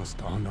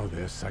must honor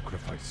their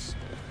sacrifice.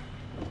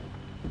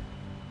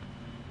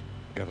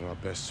 Gather our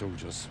best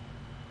soldiers.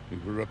 We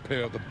will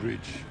repair the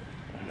bridge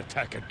and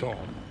attack at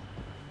dawn.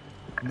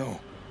 No.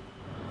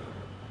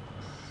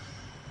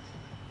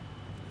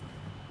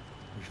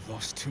 We've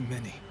lost too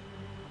many.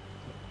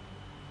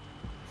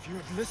 If you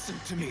had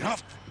listened to me...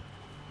 Enough!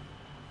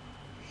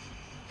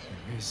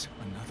 There is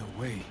another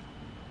way.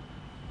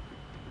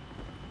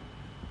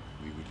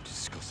 We will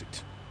discuss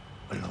it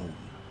Alone.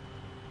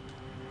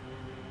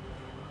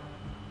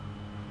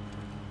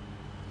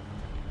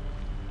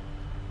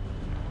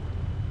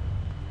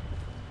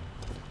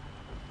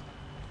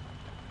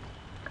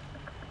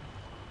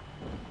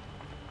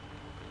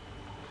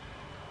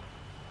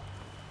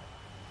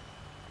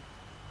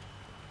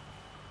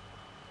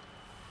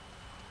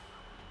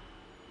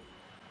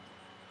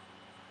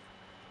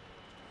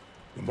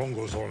 The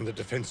Mongols are on the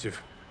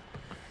defensive.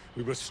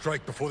 We will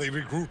strike before they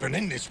regroup and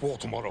end this war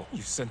tomorrow.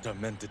 You sent our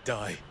men to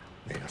die.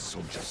 They are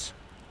soldiers.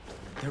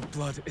 Their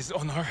blood is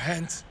on our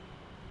hands.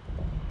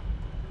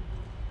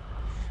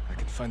 I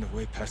can find a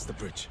way past the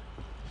bridge.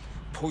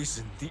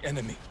 Poison the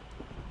enemy.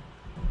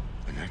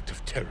 An act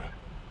of terror.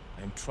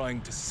 I am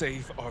trying to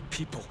save our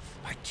people.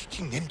 By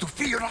teaching them to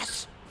fear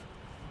us.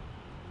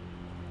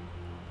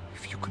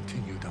 If you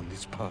continue down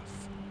this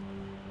path,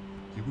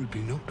 you will be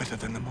no better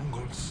than the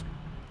Mongols.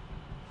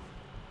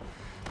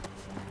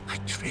 I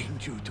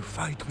trained you to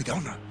fight with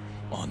honor.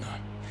 Honor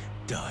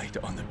died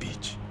on the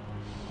beach.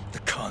 The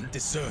Khan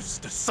deserves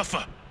to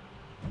suffer.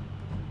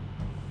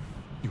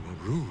 You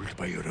are ruled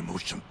by your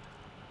emotion.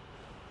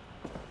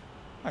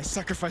 I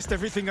sacrificed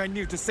everything I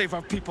knew to save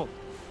our people.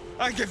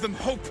 I gave them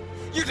hope.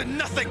 You did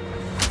nothing.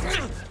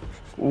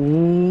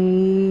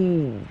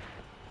 Ooh.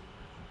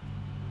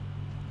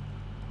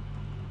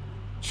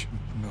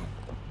 No.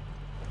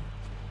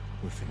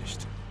 We're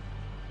finished.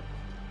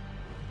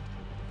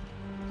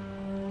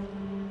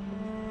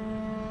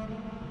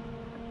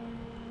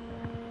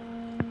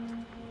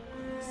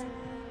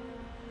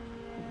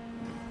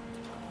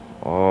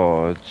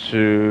 Oh,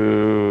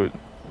 shoot.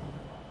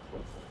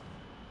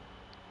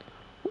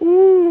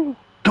 Ooh.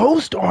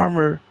 Ghost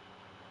armor.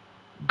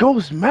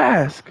 Ghost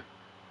mask.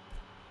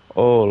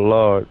 Oh,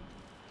 Lord.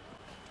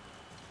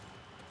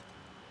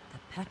 They're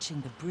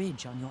patching the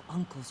bridge on your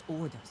uncle's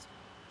orders.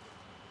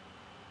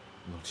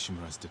 Lord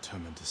Shimura is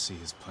determined to see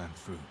his plan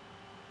through,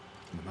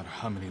 no matter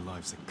how many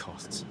lives it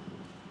costs.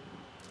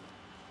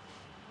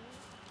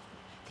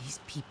 These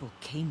people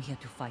came here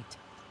to fight.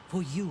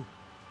 For you.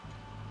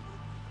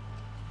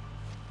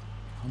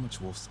 How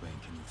much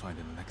wolfsbane can you find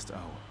in the next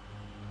hour?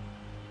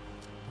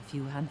 A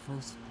few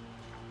handfuls.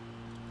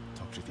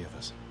 Talk to the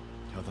others.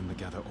 Tell them to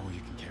gather all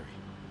you can carry.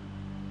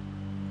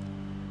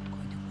 I'm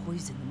going to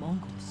poison the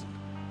Mongols.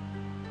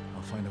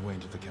 I'll find a way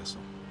into the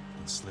castle,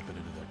 and slip it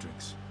into their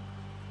drinks.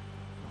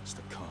 Watch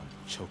the Khan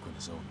choke on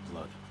his own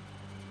blood.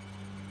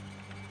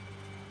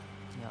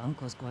 Your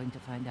uncle's going to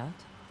find out.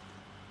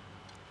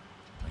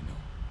 I know.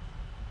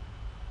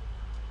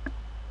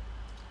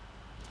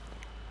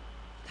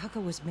 Taka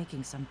was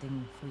making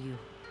something for you.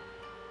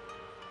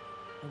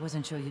 I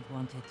wasn't sure you'd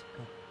want it,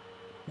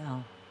 but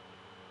now,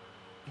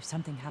 if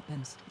something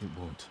happens, It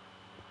won't.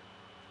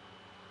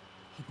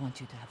 he'd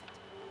want you to have it.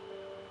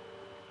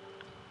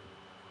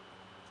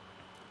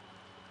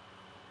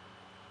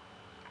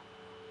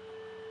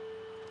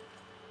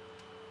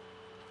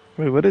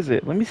 Wait, what is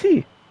it? Let me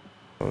see.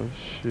 Oh,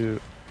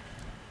 shoot.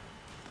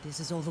 This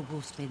is all the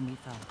wolfsbane we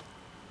found.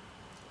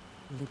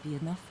 Will it be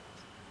enough?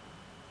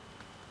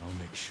 I'll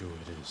make sure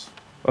it is.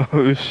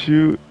 Oh,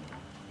 shoot.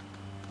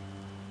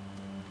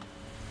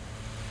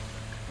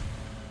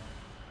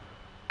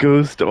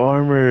 Ghost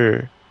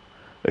armor.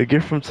 A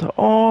gift from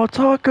Oh,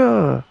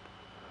 Taka.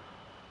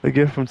 A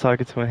gift from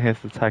Taka to enhance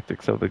the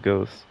tactics of the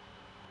ghost.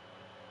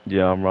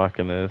 Yeah, I'm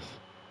rocking this.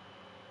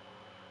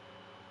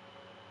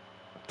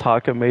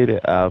 Taka made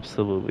it.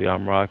 Absolutely,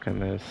 I'm rocking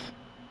this.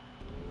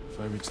 If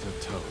I reach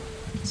that tower,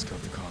 I can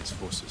scout the Khan's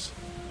forces.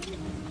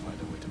 Find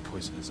a way to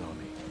poison his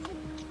army.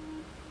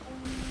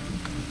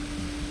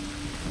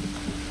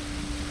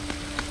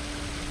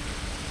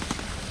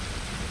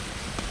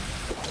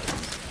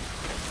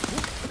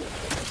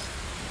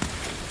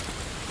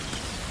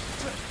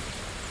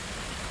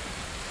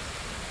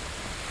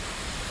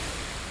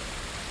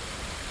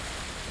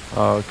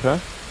 Okay.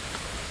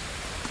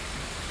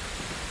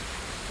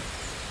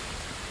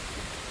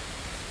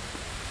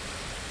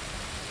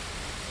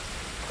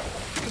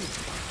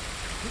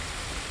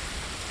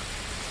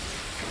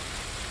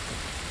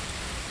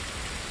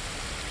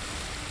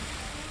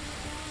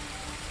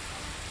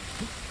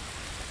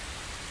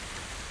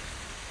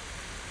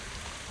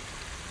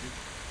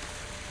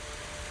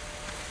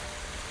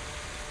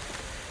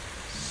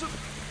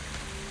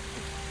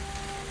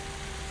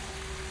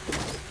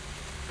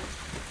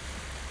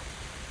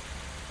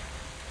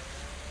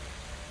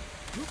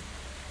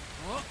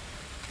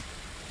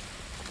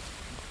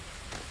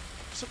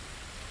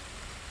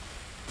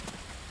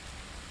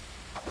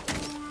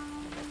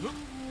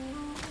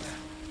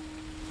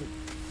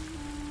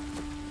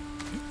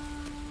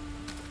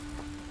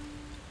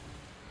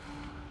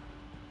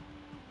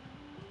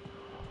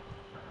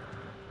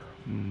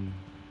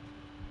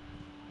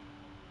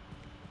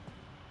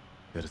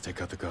 Better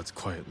take out the guards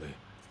quietly,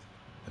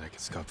 then I can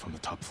scout from the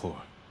top floor.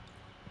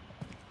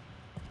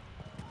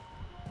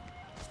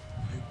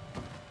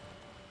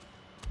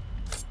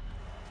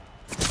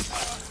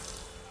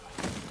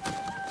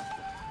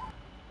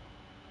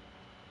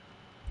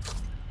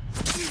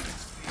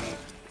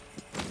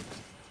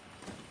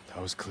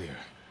 Tower's clear.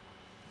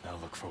 Now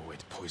look for a way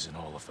to poison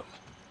all of them.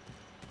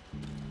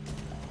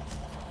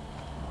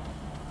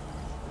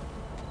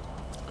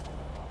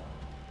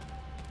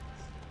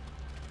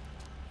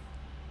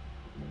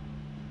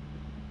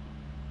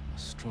 A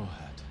straw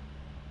hat.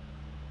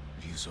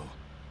 Ryuzo.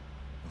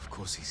 Of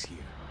course he's here.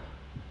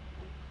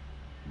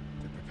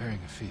 They're preparing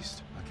a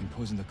feast. I can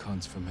poison the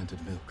Khan's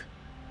fermented milk.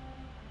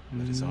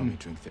 Let his army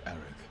drink the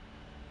arag,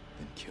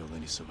 then kill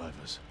any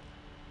survivors.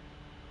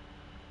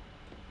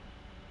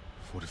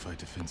 Fortified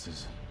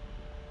defenses.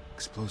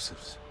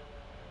 Explosives.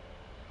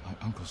 My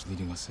uncle's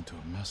leading us into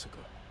a massacre.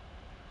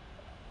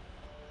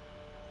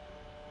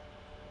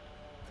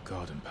 The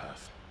garden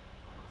path.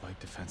 Light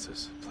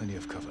defenses. Plenty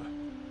of cover.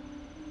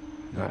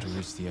 Not to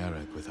reach the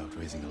arag without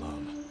raising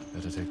alarm.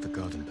 Better take the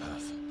garden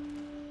path.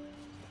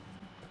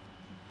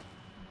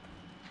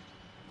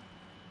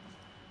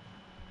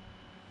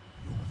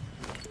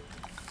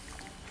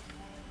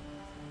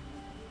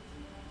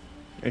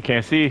 I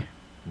can't see.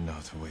 No,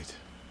 to wait.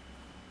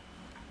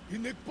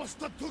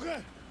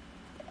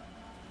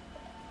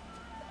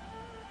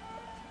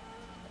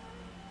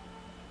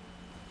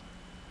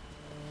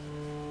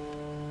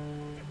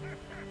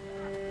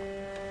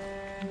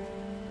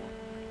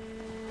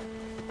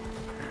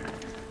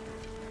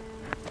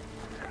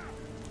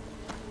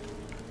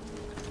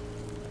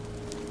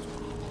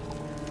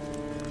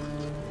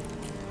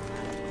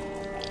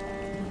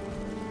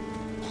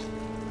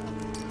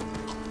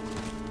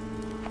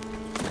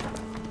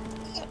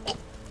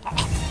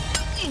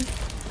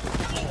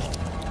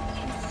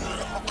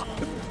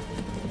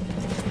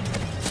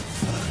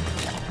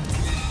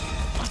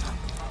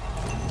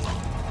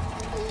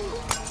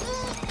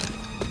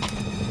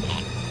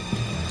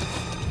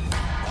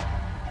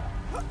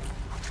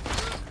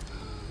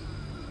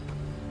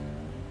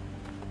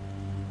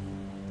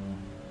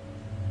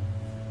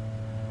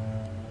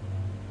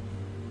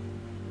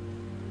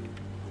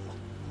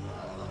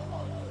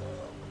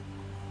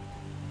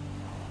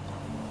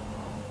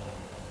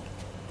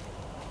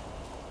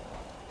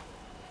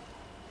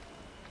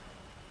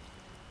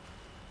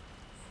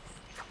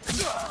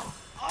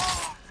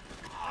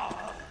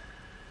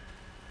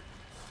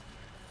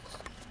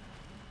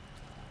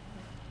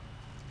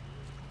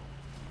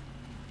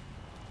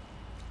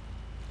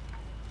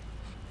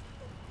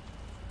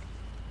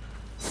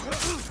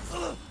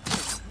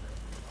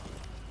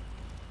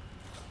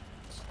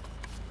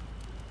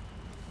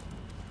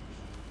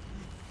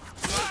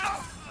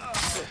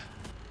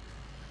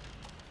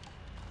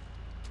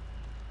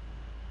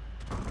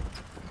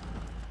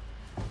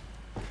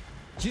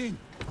 Jin!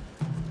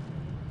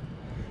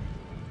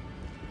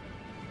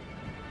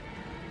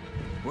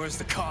 Where's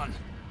the Khan?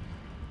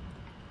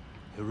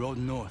 He rode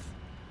north.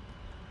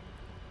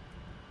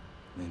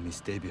 Made me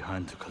stay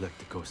behind to collect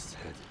the ghost's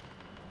head.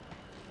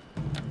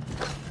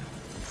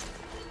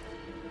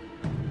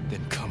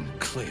 Then come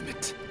claim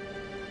it.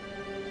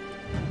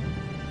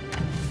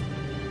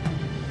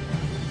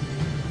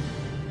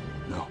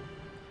 No.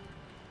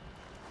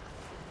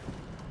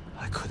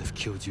 I could have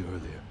killed you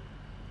earlier.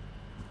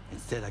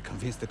 Instead, I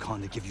convinced the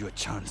Khan to give you a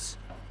chance.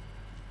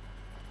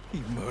 He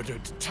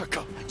murdered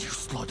Taka. And you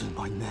slaughtered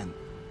my men.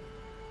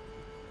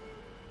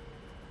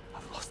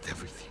 I've lost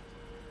everything.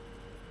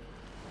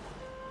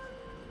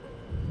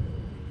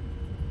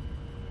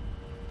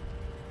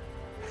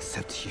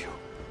 Except you.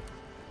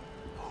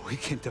 We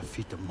can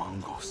defeat the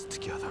Mongols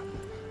together.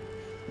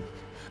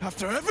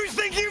 After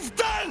everything you've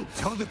done!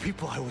 Tell the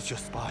people I was your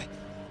spy.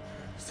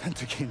 Sent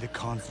to gain the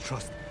Khan's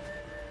trust.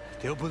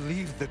 They'll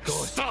believe the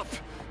ghost. Stop!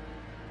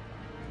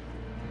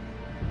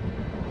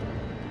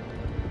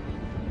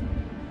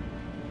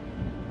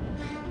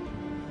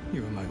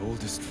 You are my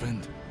oldest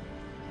friend,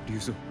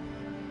 Ryuzo.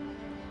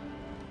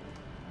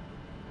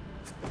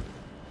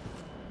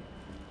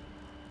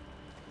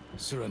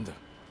 Surrender.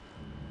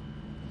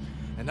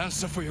 And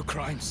answer for your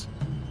crimes.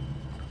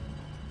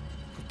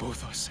 For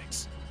both our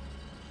sakes.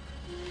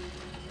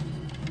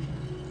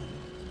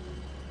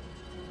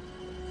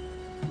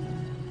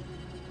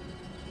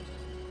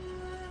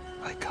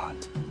 I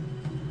can't.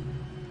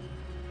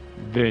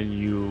 Then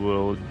you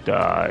will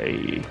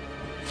die.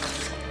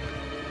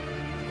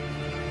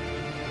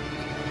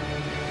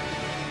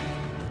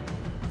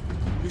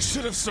 You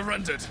should have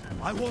surrendered.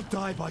 I won't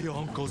die by your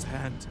uncle's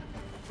hand.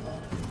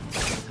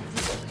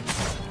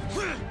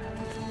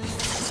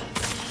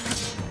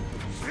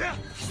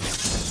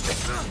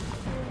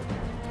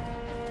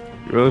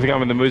 You really think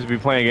I'm in the mood to be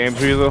playing games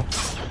for you, though?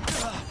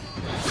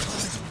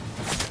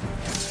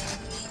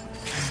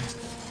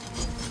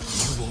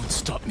 You won't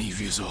stop me,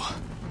 Ryuzo.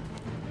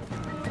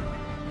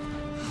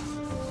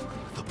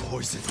 The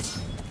poison.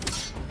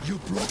 You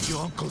broke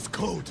your uncle's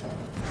code.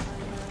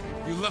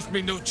 You left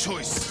me no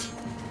choice.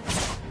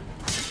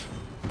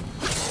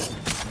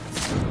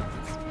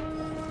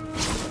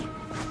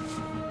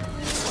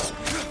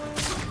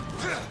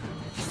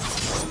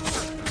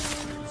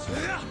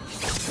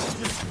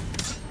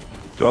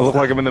 Do I look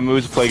like I'm in the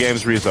mood to play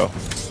games, Ryuzo?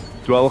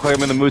 Do I look like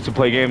I'm in the mood to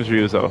play games,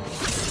 Ryuzo?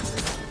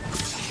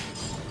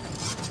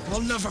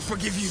 I'll never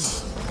forgive you.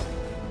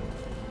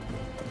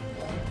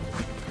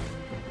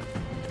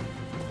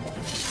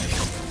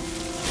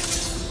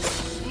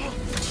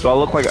 Do I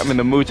look like I'm in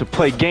the mood to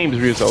play games,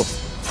 Ryuzo?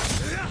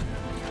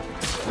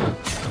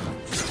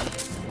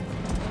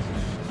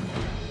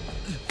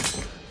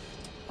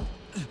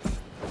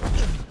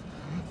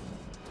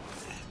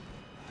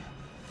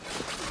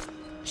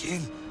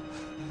 Jin.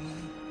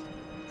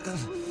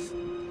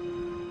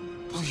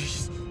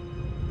 Please.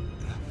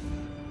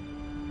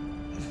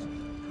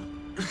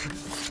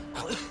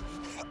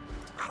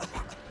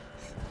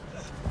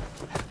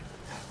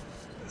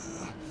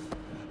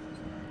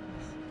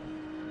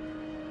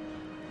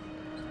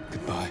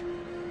 Goodbye,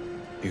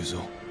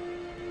 Ryuzo.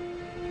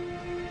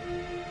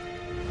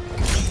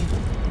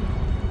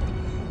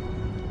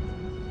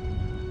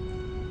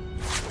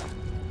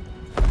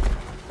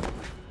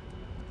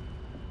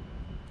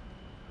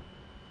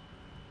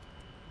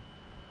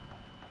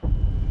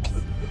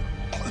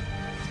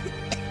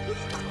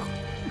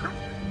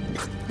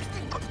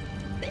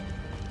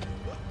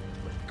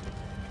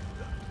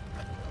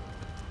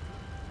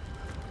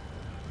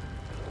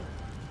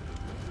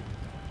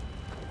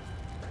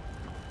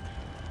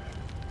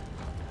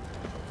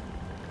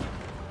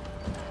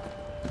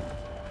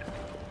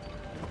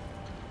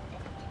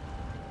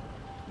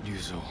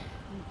 Ryuzo.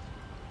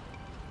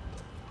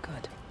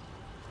 Good.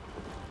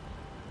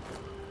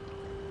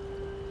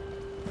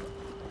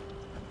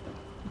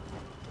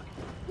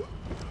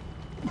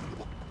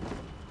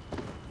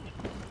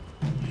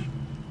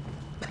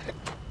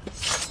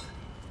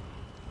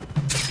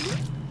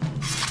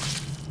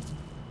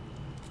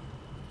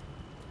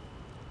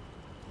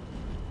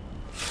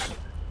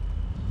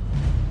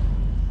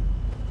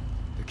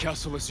 The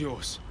castle is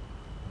yours.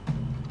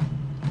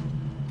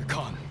 The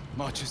Khan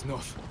marches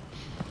north.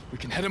 We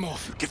can head him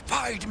off. You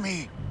defied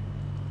me.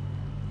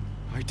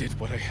 I did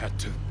what I had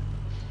to.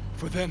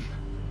 For them.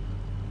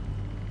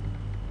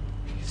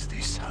 Is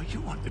this how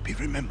you want to be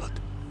remembered?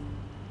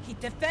 He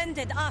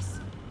defended us.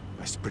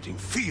 By spreading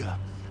fear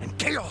and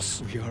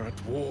chaos. We are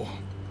at war.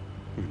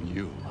 And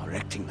you are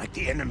acting like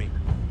the enemy.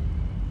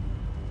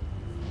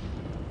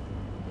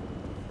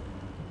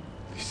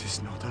 This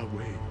is not our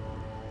way.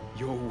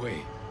 Your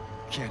way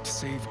can't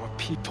save our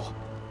people.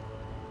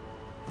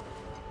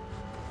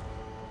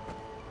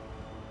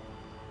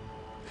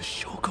 The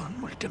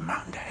Shogun will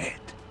demand a head.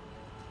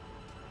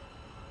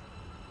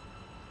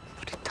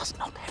 But it does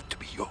not have to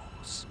be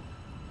yours.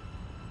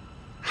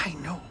 I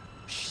know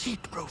she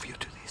drove you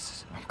to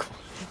this. Uncle.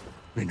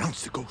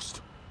 Renounce the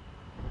ghost.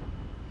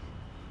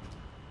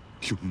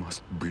 You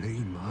must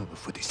blame her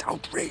for this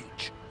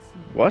outrage.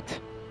 What?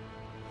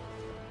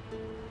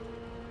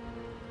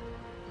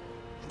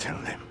 Tell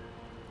them.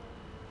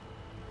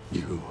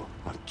 You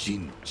are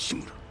Jin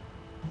Shimura.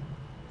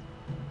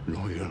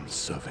 Loyal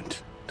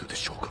servant to the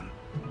Shogun.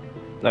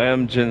 I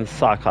am Jin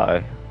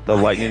Sakai, the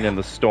lightning and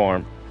the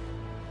storm.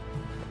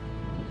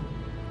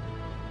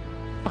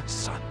 My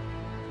son.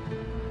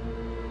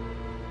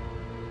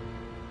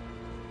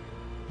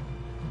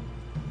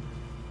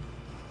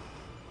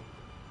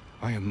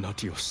 I am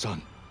not your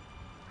son.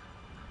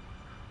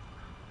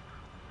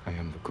 I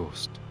am the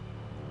ghost.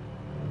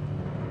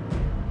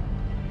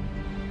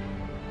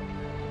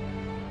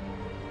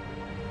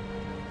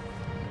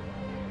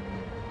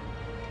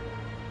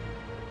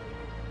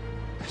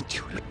 And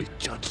you will be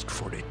judged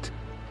for it.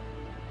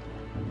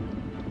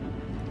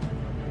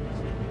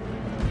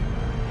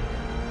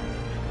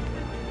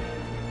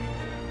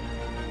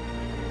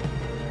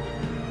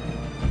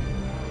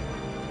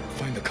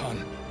 Find the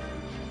Khan.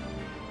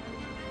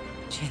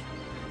 Jin.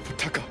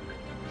 Futaka.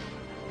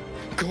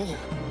 Go.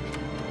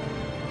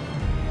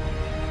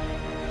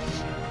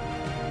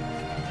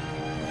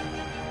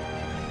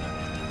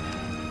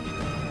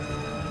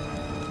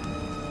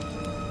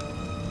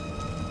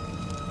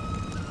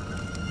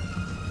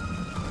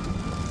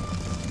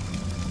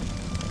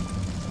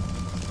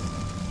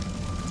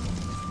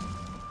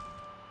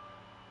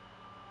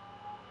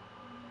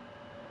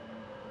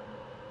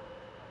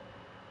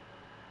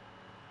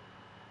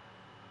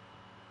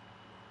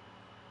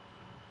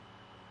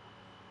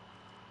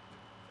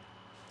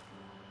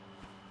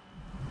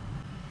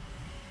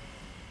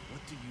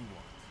 What do you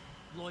want?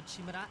 Lord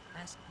Shimura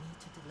asked me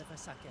to deliver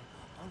Sake,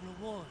 a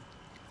reward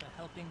for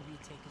helping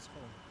retake his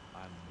home.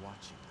 I'm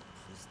watching the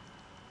prisoner.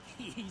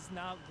 He's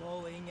not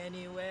going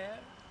anywhere.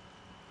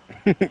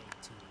 Wait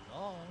too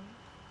long,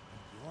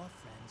 and your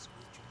friends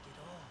will drink it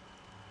all.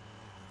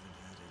 I haven't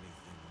had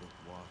anything but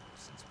water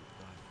since we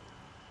got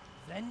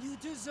here. Then you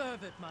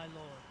deserve it, my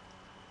lord.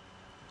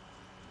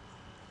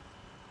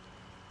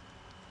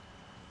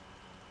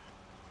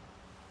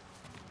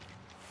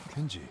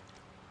 Kenji,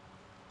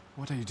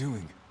 what are you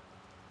doing?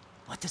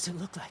 What does it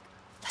look like?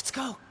 Let's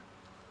go!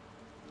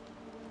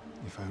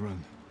 If I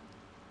run,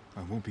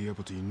 I won't be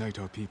able to unite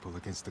our people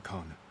against the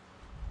Khan.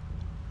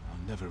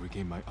 I'll never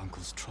regain my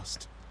uncle's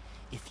trust.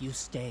 If you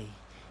stay,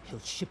 he'll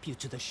ship you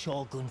to the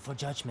Shogun for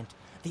judgment.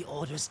 The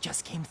orders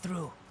just came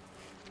through.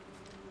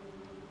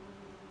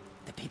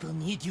 The people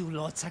need you,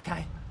 Lord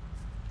Sakai.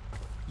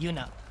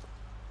 Yuna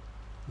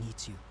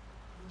needs you.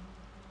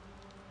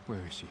 Where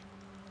is she?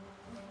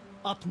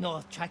 Up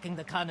north, tracking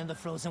the Khan in the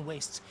frozen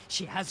wastes.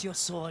 She has your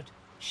sword.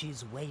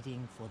 She's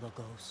waiting for the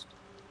ghost.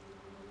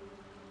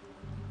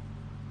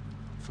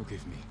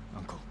 Forgive me,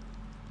 uncle.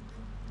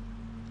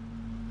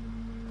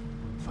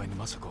 Find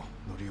Masako,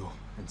 Norio,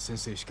 and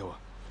Sensei Ishikawa.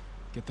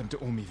 Get them to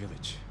Omi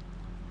village.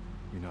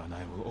 Yuna and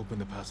I will open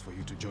the pass for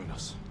you to join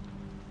us.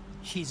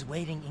 She's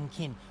waiting in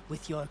Kin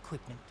with your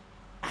equipment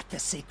at the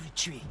sacred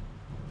tree.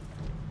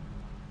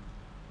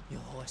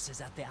 Your horse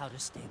is at the outer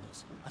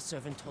stables. A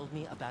servant told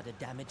me about a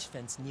damaged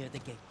fence near the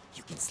gate.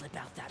 You can slip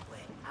out that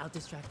way. I'll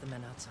distract the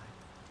men outside.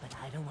 But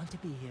I don't want to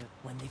be here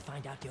when they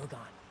find out you're gone.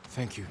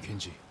 Thank you,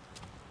 Kenji.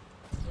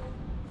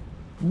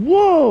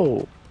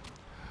 Whoa!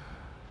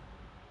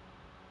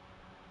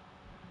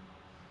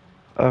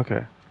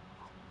 Okay.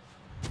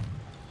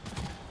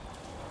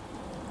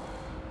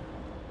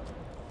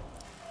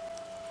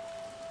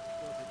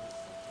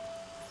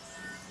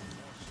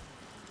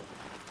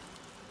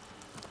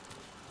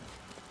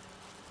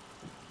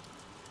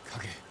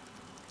 Kage.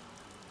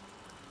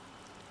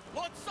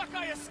 Lord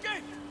Sakai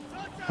escaped!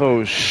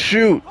 Oh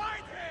shoot!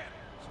 Find him!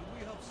 Should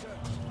we help search?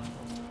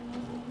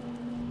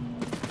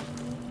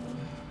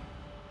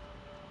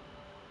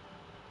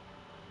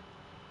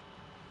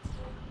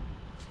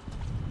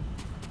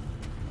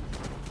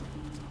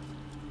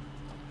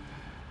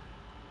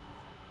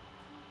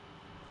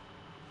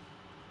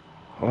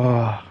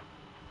 Oh,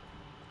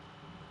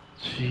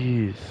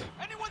 jeez.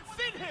 Anyone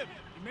seen him?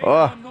 He made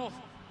Ah. it on north.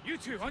 You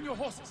two, on your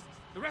horses.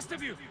 The rest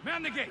of you,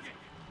 man the gate.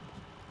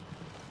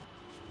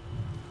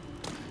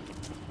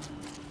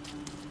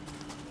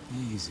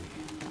 Easy.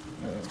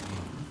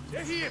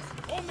 There he is,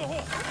 on the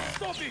horse.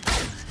 Stop him!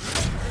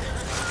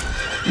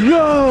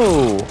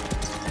 Yo!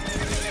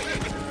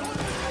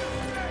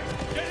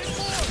 Get him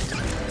more!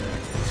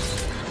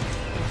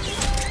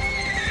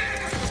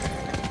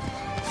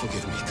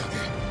 Forgive me,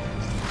 Kage.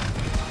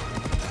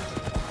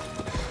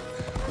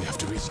 We have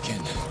to reach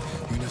Ken.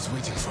 Yuna's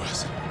waiting for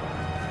us.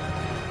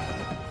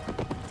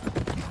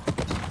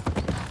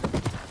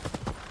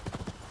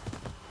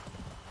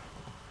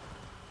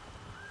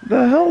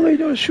 The hell are they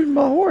doing shooting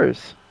my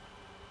horse?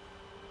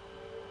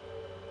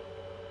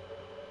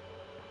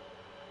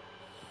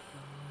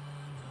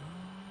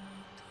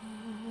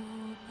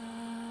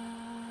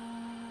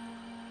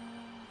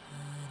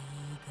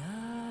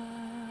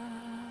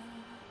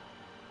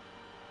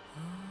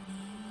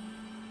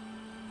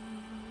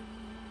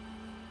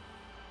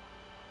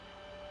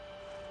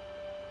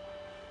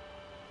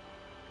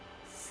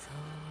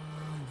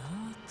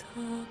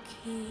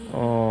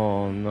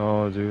 Oh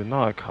no, dude,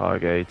 not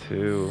Kage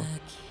too.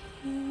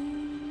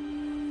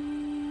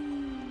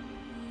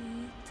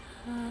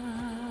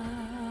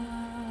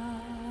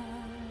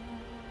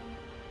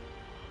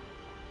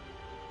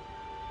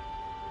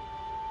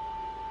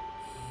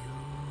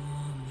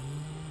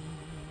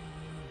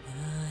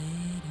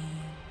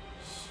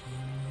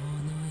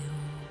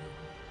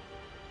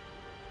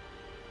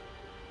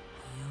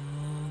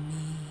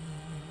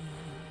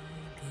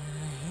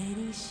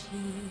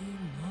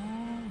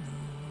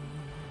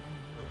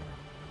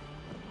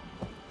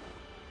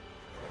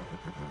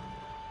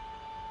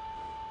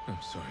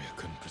 I'm sorry I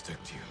couldn't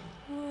protect you.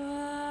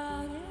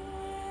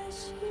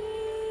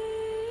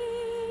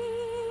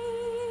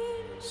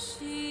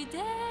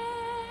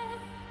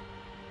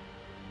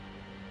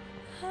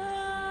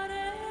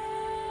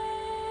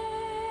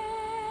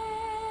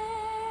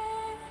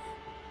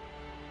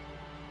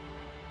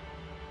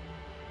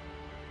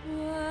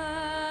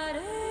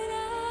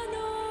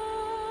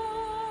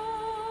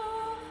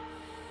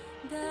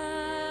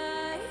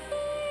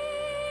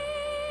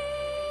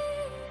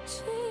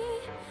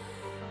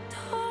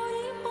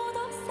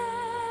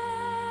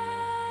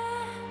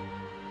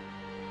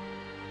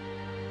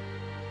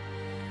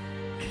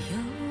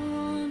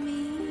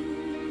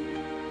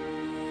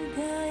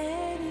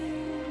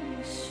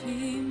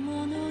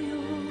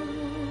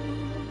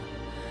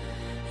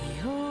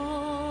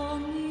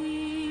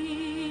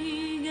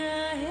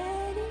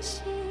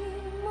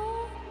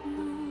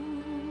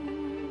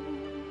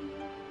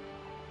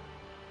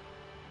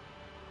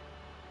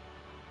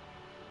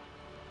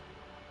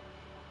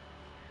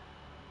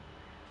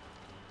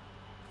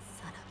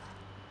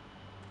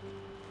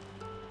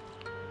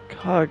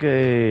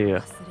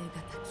 Kage.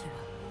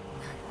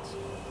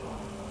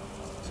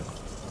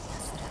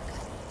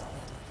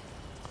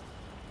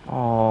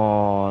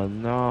 Oh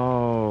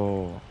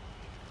no.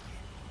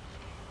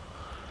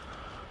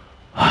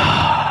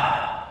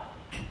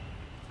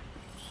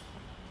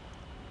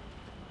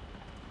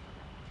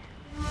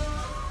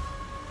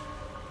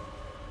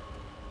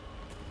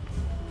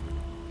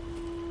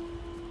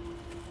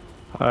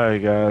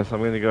 Alright guys, I'm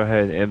gonna go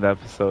ahead and end the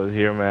episode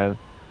here, man.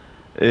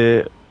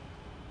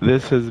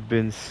 This has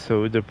been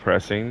so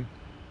depressing,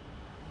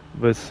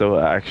 but so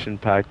action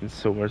packed and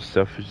so much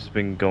stuff has just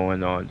been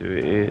going on,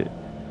 dude.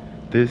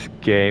 This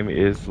game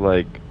is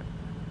like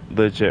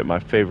legit my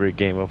favorite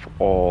game of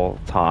all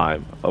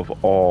time. Of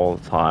all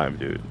time,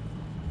 dude.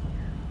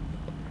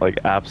 Like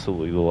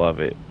absolutely love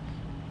it.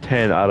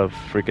 10 out of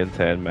freaking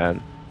 10,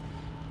 man.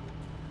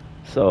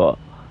 So,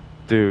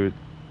 dude,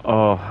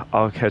 oh,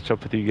 I'll catch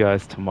up with you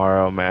guys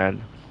tomorrow,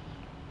 man.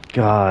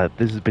 God,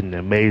 this has been an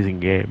amazing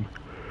game.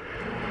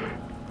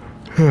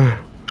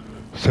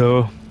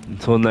 So,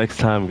 until next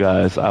time,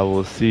 guys, I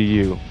will see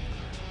you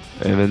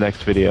in the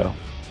next video.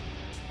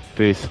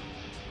 Peace.